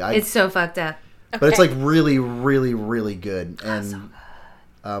 that movie. It's so fucked up. But it's like really, really, really good, and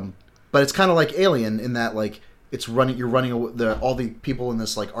but it's kind of like Alien in that like it's running. You're running. All the people in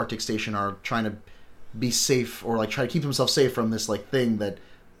this like Arctic station are trying to be safe or like try to keep themselves safe from this like thing that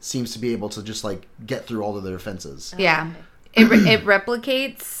seems to be able to just like get through all of their defenses. Yeah, it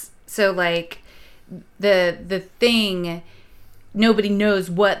replicates. So like the thing, nobody knows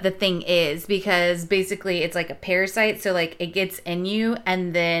what the thing is because basically it's like a parasite. So like it gets in you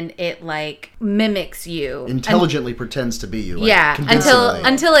and then it like mimics you Intelligently pretends to be you. Like, yeah, convincingly.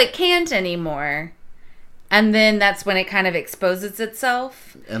 until it can't anymore. And then that's when it kind of exposes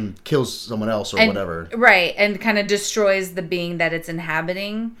itself. and kills someone else or And, whatever. Right, and kind of destroys the being that it's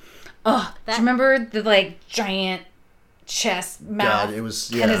inhabiting. Oh, do you remember the like giant chest mouth? God, it was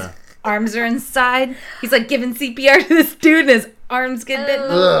And his arms are inside. He's like giving CPR to this dude and his arms get bitten.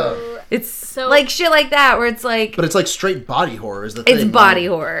 Ugh. It's So- like shit like that where it's like But it's like straight body horror is the thing. it's body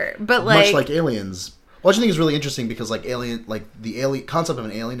horror. But Much like Aliens. Which I think is really interesting because like Alien, like the alien concept of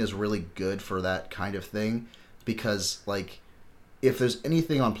an alien is really good for that kind of thing because like if there's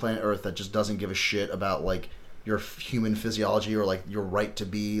anything on planet Earth that just doesn't give a shit about like your human physiology or like your right to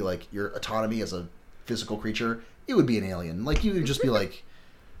be like your autonomy as a physical creature, it would be an alien. Like you would just be like,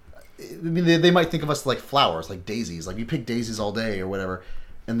 I mean, they might think of us like flowers, like daisies. Like you pick daisies all day or whatever.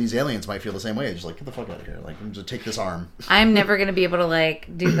 And these aliens might feel the same way. Just like, get the fuck out of here. Like, I'm just take this arm. I'm never gonna be able to like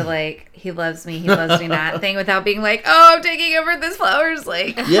do the like he loves me not thing without being like, oh, I'm taking over this flower's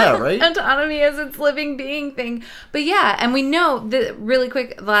like Yeah, right? autonomy as its living being thing. But yeah, and we know the really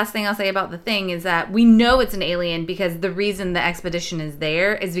quick the last thing I'll say about the thing is that we know it's an alien because the reason the expedition is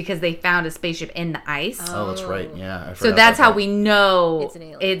there is because they found a spaceship in the ice. Oh, that's right. Yeah. I So forgot that's about how that. we know It's an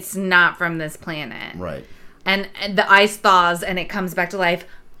alien. it's not from this planet. Right. And the ice thaws and it comes back to life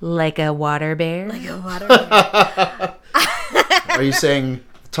like a water bear. Are you saying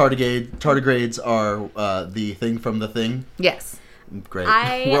tardigrades are the thing from the thing? Yes. Great.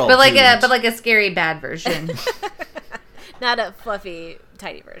 I- We're all But like dudes. a scary bad version. Not a fluffy,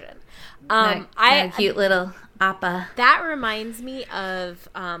 tiny version. Not a cute little appa. That reminds me of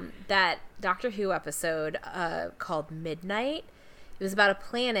that Doctor Who episode called Midnight. It was about a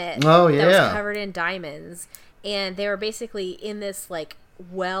planet Oh, that yeah. was covered in diamonds, and they were basically in this like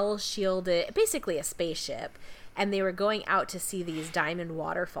well-shielded, basically a spaceship, and they were going out to see these diamond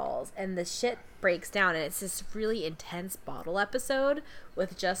waterfalls, and the shit breaks down, and it's this really intense bottle episode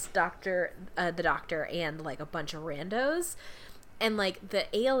with just the doctor and like a bunch of randos, and like the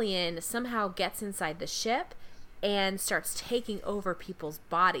alien somehow gets inside the ship and starts taking over people's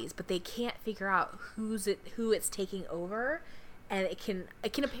bodies, but they can't figure out who it's taking over, and it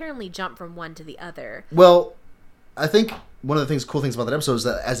can apparently jump from one to the other. Well, I think one of the cool things about that episode is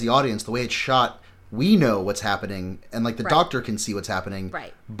that as the audience, the way it's shot, we know what's happening, and like the Right. doctor can see what's happening.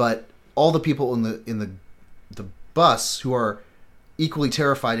 Right. But all the people in the bus who are equally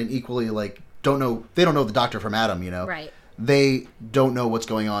terrified and equally like they don't know the doctor from Adam, you know. Right. They don't know what's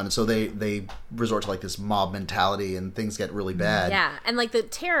going on, and so they resort to like this mob mentality, and things get really bad. Yeah, and like the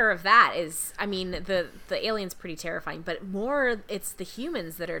terror of that is, I mean, the alien's pretty terrifying, but more it's the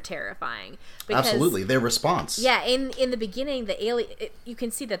humans that are terrifying. Because, Absolutely, their response. Yeah, in the beginning, the alien, you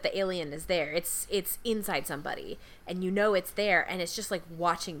can see that the alien is there. It's inside somebody, and you know it's there, and it's just like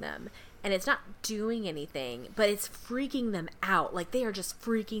watching them, and it's not doing anything, but it's freaking them out. Like they are just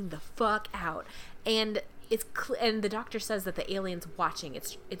freaking the fuck out, and and the doctor says that the alien's watching.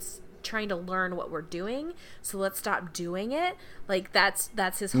 It's trying to learn what we're doing, so let's stop doing it. Like that's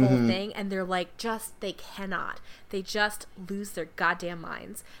his whole thing, and they're like they cannot. They just lose their goddamn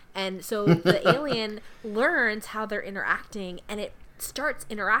minds, and so the alien learns how they're interacting, and it starts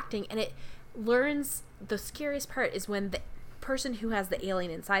interacting, and learns the scariest part is when the person who has the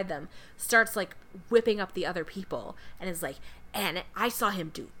alien inside them starts like whipping up the other people and is like, and I saw him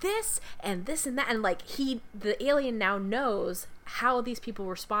do this and this and that, and like the alien now knows how these people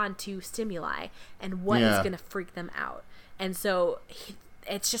respond to stimuli and what is going to freak them out. And so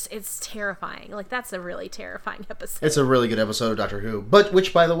it's terrifying. Like, that's a really terrifying episode. It's a really good episode of Doctor Who, but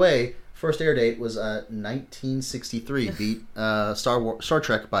which, by the way, first air date was 1963. Beat Star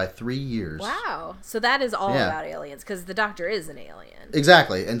Trek by 3 years. Wow. So that is all about aliens, because the Doctor is an alien.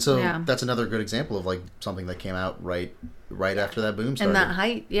 Exactly, and so that's another good example of like something that came out right after that boom started. And that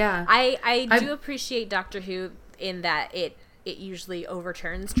height, I do appreciate Doctor Who in that it usually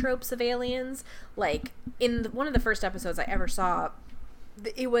overturns tropes of aliens. Like, in one of the first episodes I ever saw,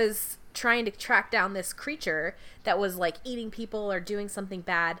 it was trying to track down this creature that was like eating people or doing something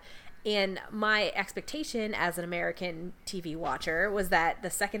bad. And my expectation as an American TV watcher was that the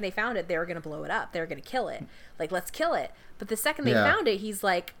second they found it, they were going to blow it up. They were going to kill it. Like, let's kill it. But the second they found it, he's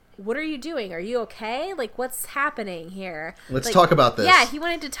like, what are you doing? Are you okay? Like, what's happening here? Let's talk about this. Yeah, he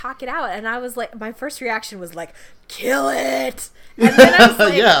wanted to talk it out. And I was like, my first reaction was like, kill it. And then I was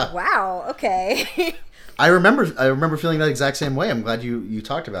like, wow, okay. I remember feeling that exact same way. I'm glad you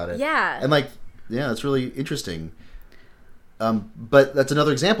talked about it. Yeah. And like, that's really interesting. But that's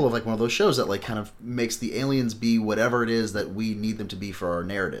another example of like one of those shows that like kind of makes the aliens be whatever it is that we need them to be for our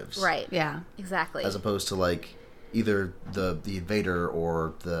narratives. Right. Yeah. Exactly. As opposed to like either the invader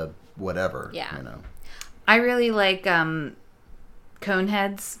or the whatever. Yeah. You know. I really like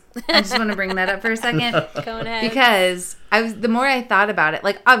Coneheads. I just want to bring that up for a second. Coneheads. Because the more I thought about it,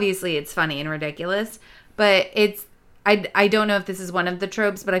 like, obviously it's funny and ridiculous, but it's I don't know if this is one of the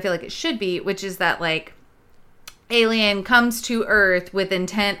tropes, but I feel like it should be, which is that like alien comes to Earth with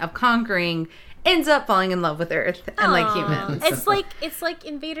intent of conquering, ends up falling in love with Earth and like humans. It's like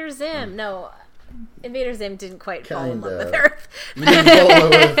Invader Zim. No, Invader Zim didn't quite fall in love with Kinda. Earth. He didn't fall in love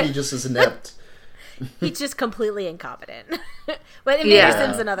with it, he just is inept. He's just completely incompetent. But Invader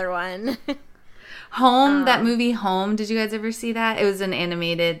Zim's another one. Home, that movie Home, did you guys ever see that? It was an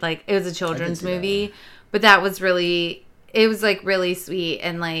animated, like, it was a children's movie, but that was really, it was like really sweet,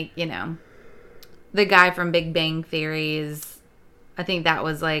 and like, you know, the guy from Big Bang Theory is, I think that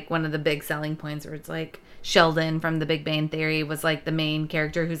was like one of the big selling points, where it's like Sheldon from the Big Bang Theory was like the main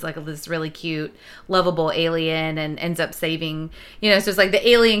character who's like this really cute, lovable alien and ends up saving, you know, so it's like the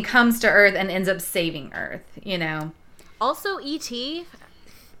alien comes to Earth and ends up saving Earth, you know. Also, E.T.,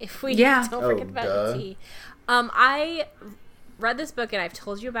 if we don't forget about E.T. I read this book, and I've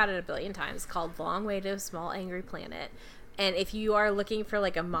told you about it a billion times, called Long Way to a Small Angry Planet. And if you are looking for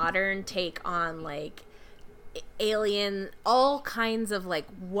like a modern take on like alien, all kinds of like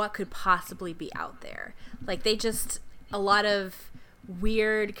what could possibly be out there, like a lot of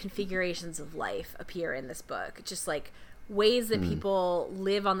weird configurations of life appear in this book, just like ways that people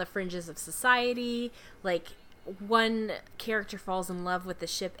live on the fringes of society. Like, one character falls in love with the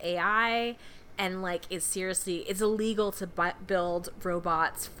ship AI, and like it's illegal to build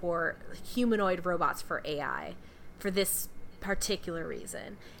humanoid robots for AI for this particular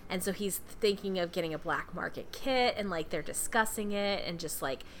reason. And so he's thinking of getting a black market kit, and like they're discussing it, and just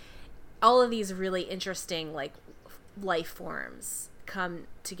like all of these really interesting like life forms come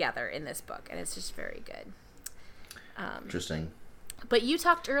together in this book, and it's just very good. Interesting. But you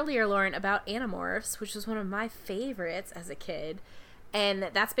talked earlier, Lauren, about Animorphs, which was one of my favorites as a kid.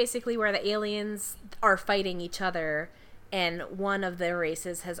 And that's basically where the aliens are fighting each other, and one of the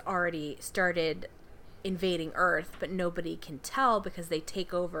races has already started invading Earth, but nobody can tell because they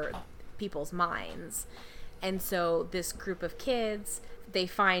take over people's minds. And so this group of kids, they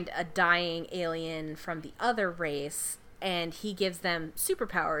find a dying alien from the other race, and he gives them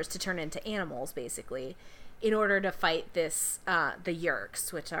superpowers to turn into animals, basically, in order to fight this, the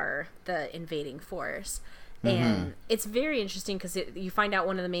Yeerks, which are the invading force. And it's very interesting because you find out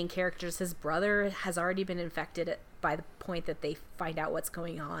one of the main characters, his brother has already been infected by the point that they find out what's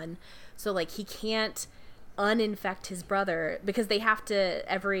going on. So, like, he can't uninfect his brother because they have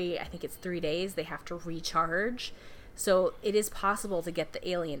to, I think it's 3 days, they have to recharge. So it is possible to get the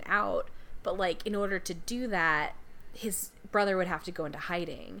alien out. But, like, in order to do that, his brother would have to go into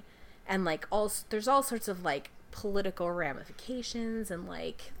hiding. And, like, there's all sorts of, like, political ramifications and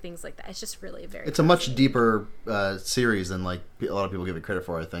like things like that. It's just really it's a much deeper series than like a lot of people give it credit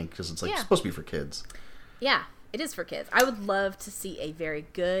for, I think, because it's like supposed to be for kids. Yeah, it is for kids. I would love to see a very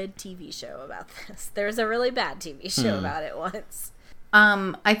good TV show about this. There's a really bad TV show about it once.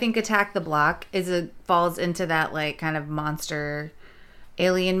 I think Attack the Block falls into that like kind of monster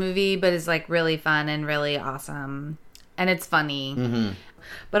alien movie, but is like really fun and really awesome. and it's funny. Mm-hmm.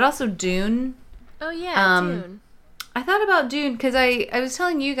 But also Dune. Oh yeah, Um, Dune. I thought about Dune because I was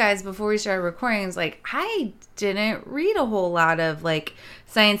telling you guys before we started recording, it's like, I didn't read a whole lot of like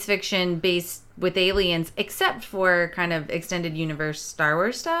science fiction based with aliens, except for kind of extended universe Star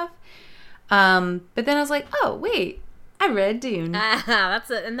Wars stuff. But then I was like, oh wait, I read Dune. That's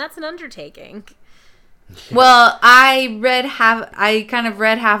an undertaking. Well, I kind of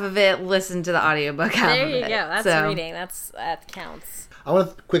read half of it, listened to the audiobook half There of you it. go. That's So, reading. That counts. I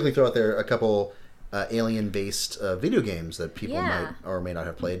want to quickly throw out there a couple alien-based video games that people Yeah. might or may not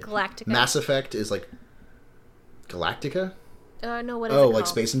have played. Galactica. Mass Effect is like Galactica. No, what is Oh, it like called?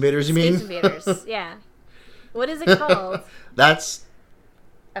 Space Invaders, you mean? Space Invaders. Yeah. What is it called? That's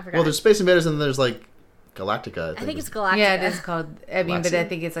I forgot. well, there's Space Invaders and then there's like Galactica. I think it's Galactica. yeah, it is called. I mean, but I Galaxia?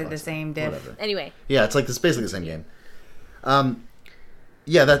 think it's like the same diff. Whatever. Anyway, Yeah, it's basically the same game.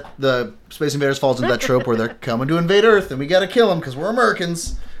 Yeah, that the Space Invaders falls into that trope where they're coming to invade Earth and we gotta kill them because we're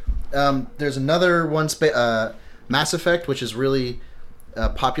Americans. There's another one, Mass Effect, which is really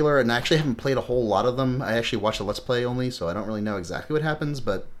popular, and I actually haven't played a whole lot of them. I actually watched a Let's Play only, so I don't really know exactly what happens,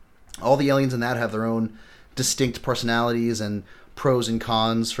 but all the aliens in that have their own distinct personalities and pros and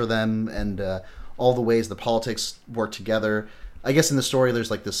cons for them, and all the ways the politics work together. I guess in the story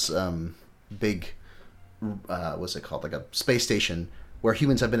there's like this big, what's it called, like a space station where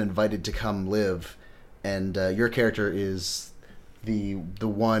humans have been invited to come live, and your character is the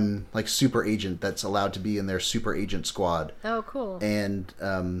one like super agent that's allowed to be in their super agent squad. oh cool. And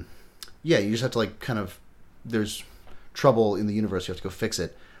yeah, you just have to like kind of, there's trouble in the universe, you have to go fix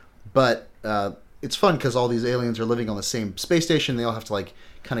it. But it's fun because all these aliens are living on the same space station. They all have to like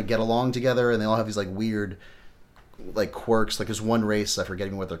kind of get along together, and they all have these like weird like quirks. Like there's one race, I forget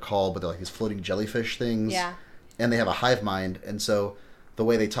even what they're called, but they're like these floating jellyfish things. Yeah. And they have a hive mind, and so the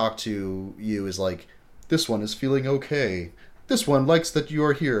way they talk to you is like, this one is feeling okay. This one likes that you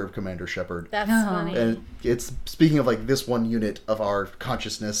are here, Commander Shepard. That's Oh. funny. And it's speaking of like this one unit of our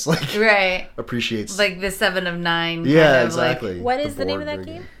consciousness, like Right. appreciates. Like the 7 of 9. yeah, kind of, like- exactly. What is the name of board that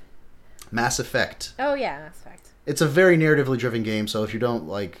version. game? Mass Effect. Oh yeah, Mass Effect. It's a very narratively driven game, so if you don't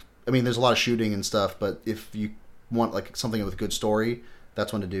like, I mean, there's a lot of shooting and stuff, but if you want like something with a good story,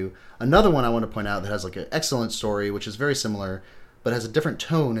 that's one to do. Another one I want to point out that has like an excellent story, which is very similar, but has a different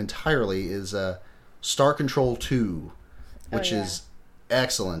tone entirely, is Star Control 2, which yeah. is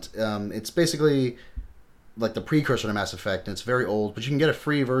excellent. It's basically like the precursor to Mass Effect, and it's very old, but you can get a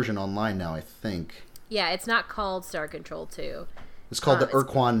free version online now, I think. Yeah, it's not called Star Control 2. It's called the it's-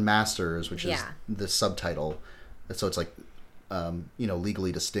 Urquan Masters, which is Yeah. the subtitle. So it's like,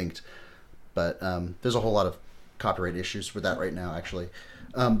 legally distinct. But there's a whole lot of copyright issues with that right now, actually.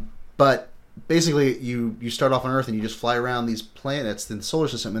 But basically, you start off on Earth and you just fly around these planets in the solar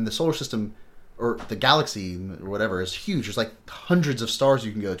system. And the solar system, or the galaxy, or whatever, is huge. There's like hundreds of stars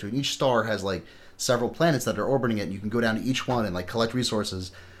you can go to. And each star has like several planets that are orbiting it. And you can go down to each one and like collect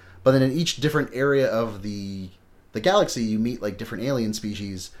resources. But then in each different area of the galaxy, you meet like different alien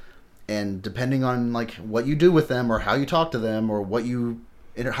species, and depending on like what you do with them, or how you talk to them, or how you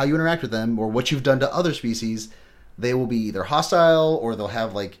interact with them, or what you've done to other species, they will be either hostile, or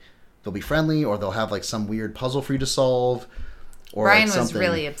they'll be friendly, or they'll have like some weird puzzle for you to solve. Or Brian like was something.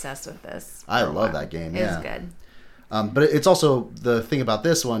 really obsessed with this. I for a love while. that game, It yeah. was good. But it's also, the thing about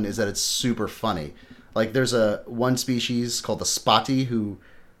this one is that it's super funny. Like there's one species called the Spotty who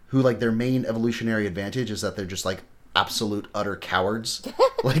like their main evolutionary advantage is that they're just like absolute utter cowards.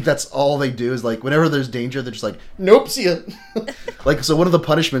 Like that's all they do is like whenever there's danger, they're just like, nope, see ya. Like, so one of the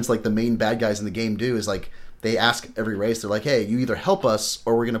punishments like the main bad guys in the game do is like they ask every race, they're like, hey, you either help us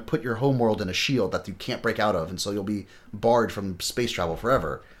or we're gonna put your homeworld in a shield that you can't break out of, and so you'll be barred from space travel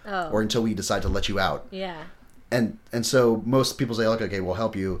forever. Oh. Or until we decide to let you out. Yeah. And so most people say, like, okay, we'll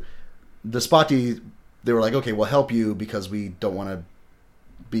help you. The Spotty, they were like, okay, we'll help you because we don't want to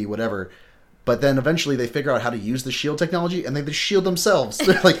be whatever. But then eventually they figure out how to use the shield technology, and they just shield themselves.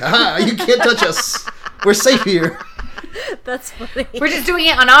 They're like, ah, you can't touch us. We're safe here. That's funny. We're just doing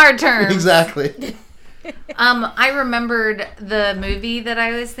it on our terms. Exactly. I remembered the movie that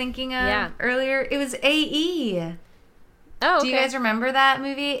I was thinking of Yeah. earlier. It was AE. Oh, okay. Do you guys remember that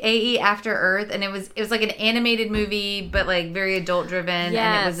movie, AE After Earth? And it was like an animated movie, but like very adult driven, and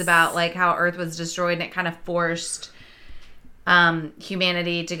it was Yes. about like how Earth was destroyed, and it kind of forced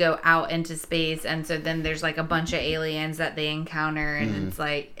humanity to go out into space. And so then there's like a bunch of aliens that they encounter, and it's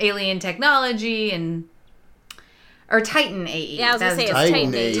like alien technology or Titan AE. Yeah, I was gonna say it's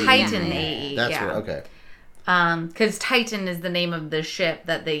Titan Titan. AE. Titan Yeah. AE. That's yeah. where, okay. Because Titan is the name of the ship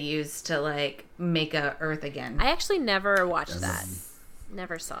that they use to like make a Earth again. I actually never watched that.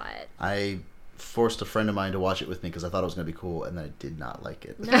 Never saw it. I forced a friend of mine to watch it with me because I thought it was going to be cool, and then I did not like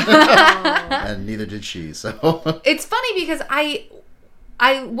it. And neither did she. So It's funny because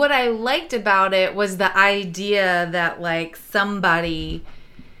what I liked about it was the idea that like somebody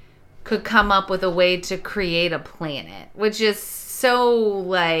could come up with a way to create a planet, which is so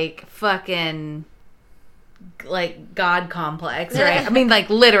like fucking like God complex, right? I mean, like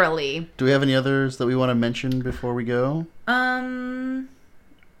literally. do we have any others that we want to mention before we go?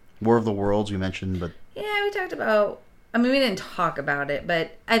 War of the Worlds we mentioned, but Yeah, we talked about. I mean, we didn't talk about it,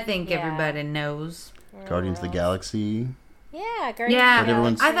 but I think Yeah. everybody knows. Guardians of the Galaxy. Yeah, Guardians Yeah, of the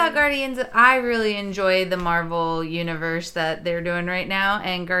everyone's- Galaxy. I thought Guardians. I really enjoy the Marvel universe that they're doing right now,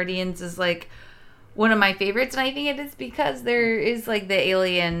 and Guardians is like one of my favorites, and I think it is because there is like the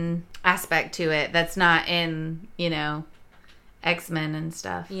alien aspect to it that's not in X-Men and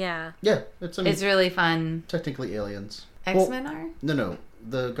stuff. Yeah. Yeah, it's Really fun. technically aliens. X-Men are? No,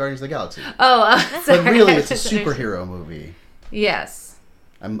 the Guardians of the Galaxy. Oh, sorry. But really, it's a superhero movie. Yes.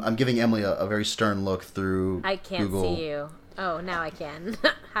 I'm giving Emily a very stern look through I can't Google. see you. Oh, now I can.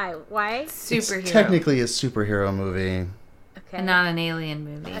 Hi. Why? It's Superhero. technically a superhero movie. Okay. And not an alien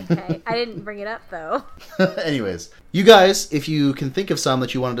movie. Okay. I didn't bring it up though. Anyways, you guys, if you can think of some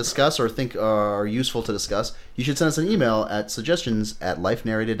that you want to discuss or think are useful to discuss, you should send us an email at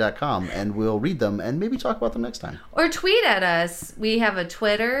suggestions@lifenarrated.com, and we'll read them and maybe talk about them next time. Or tweet at us. We have a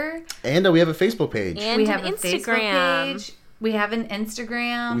Twitter. And we have a Facebook page. And We have an a Facebook Instagram. page. We have an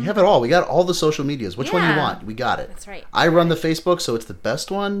Instagram. We have it all. We got all the social medias. Which one you Yeah. want? We got it. That's right. I run the Facebook, so it's the best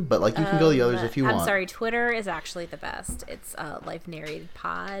one, but like you can go the others if you want. I'm sorry. Twitter is actually the best. It's Life Narrated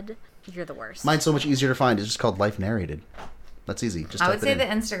Pod. You're the worst. Mine's so much easier to find. It's just called Life Narrated. That's easy. Just I type would say it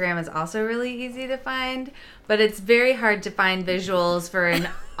the in. Instagram is also really easy to find, but it's very hard to find visuals for an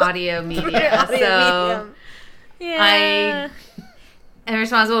audio media. Audio So medium. Yeah. I'm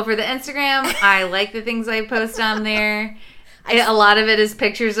responsible for the Instagram. I like the things I post on there. A lot of it is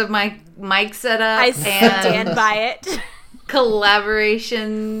pictures of my mic setup I and stand by it.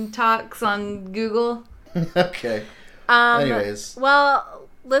 collaboration talks on Google. Okay. Um, Anyways. Well,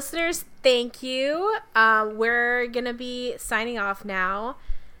 listeners, thank you. We're going to be signing off now.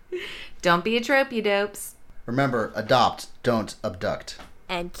 Don't be a trope, you dopes. Remember, adopt, don't abduct.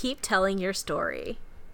 And keep telling your story.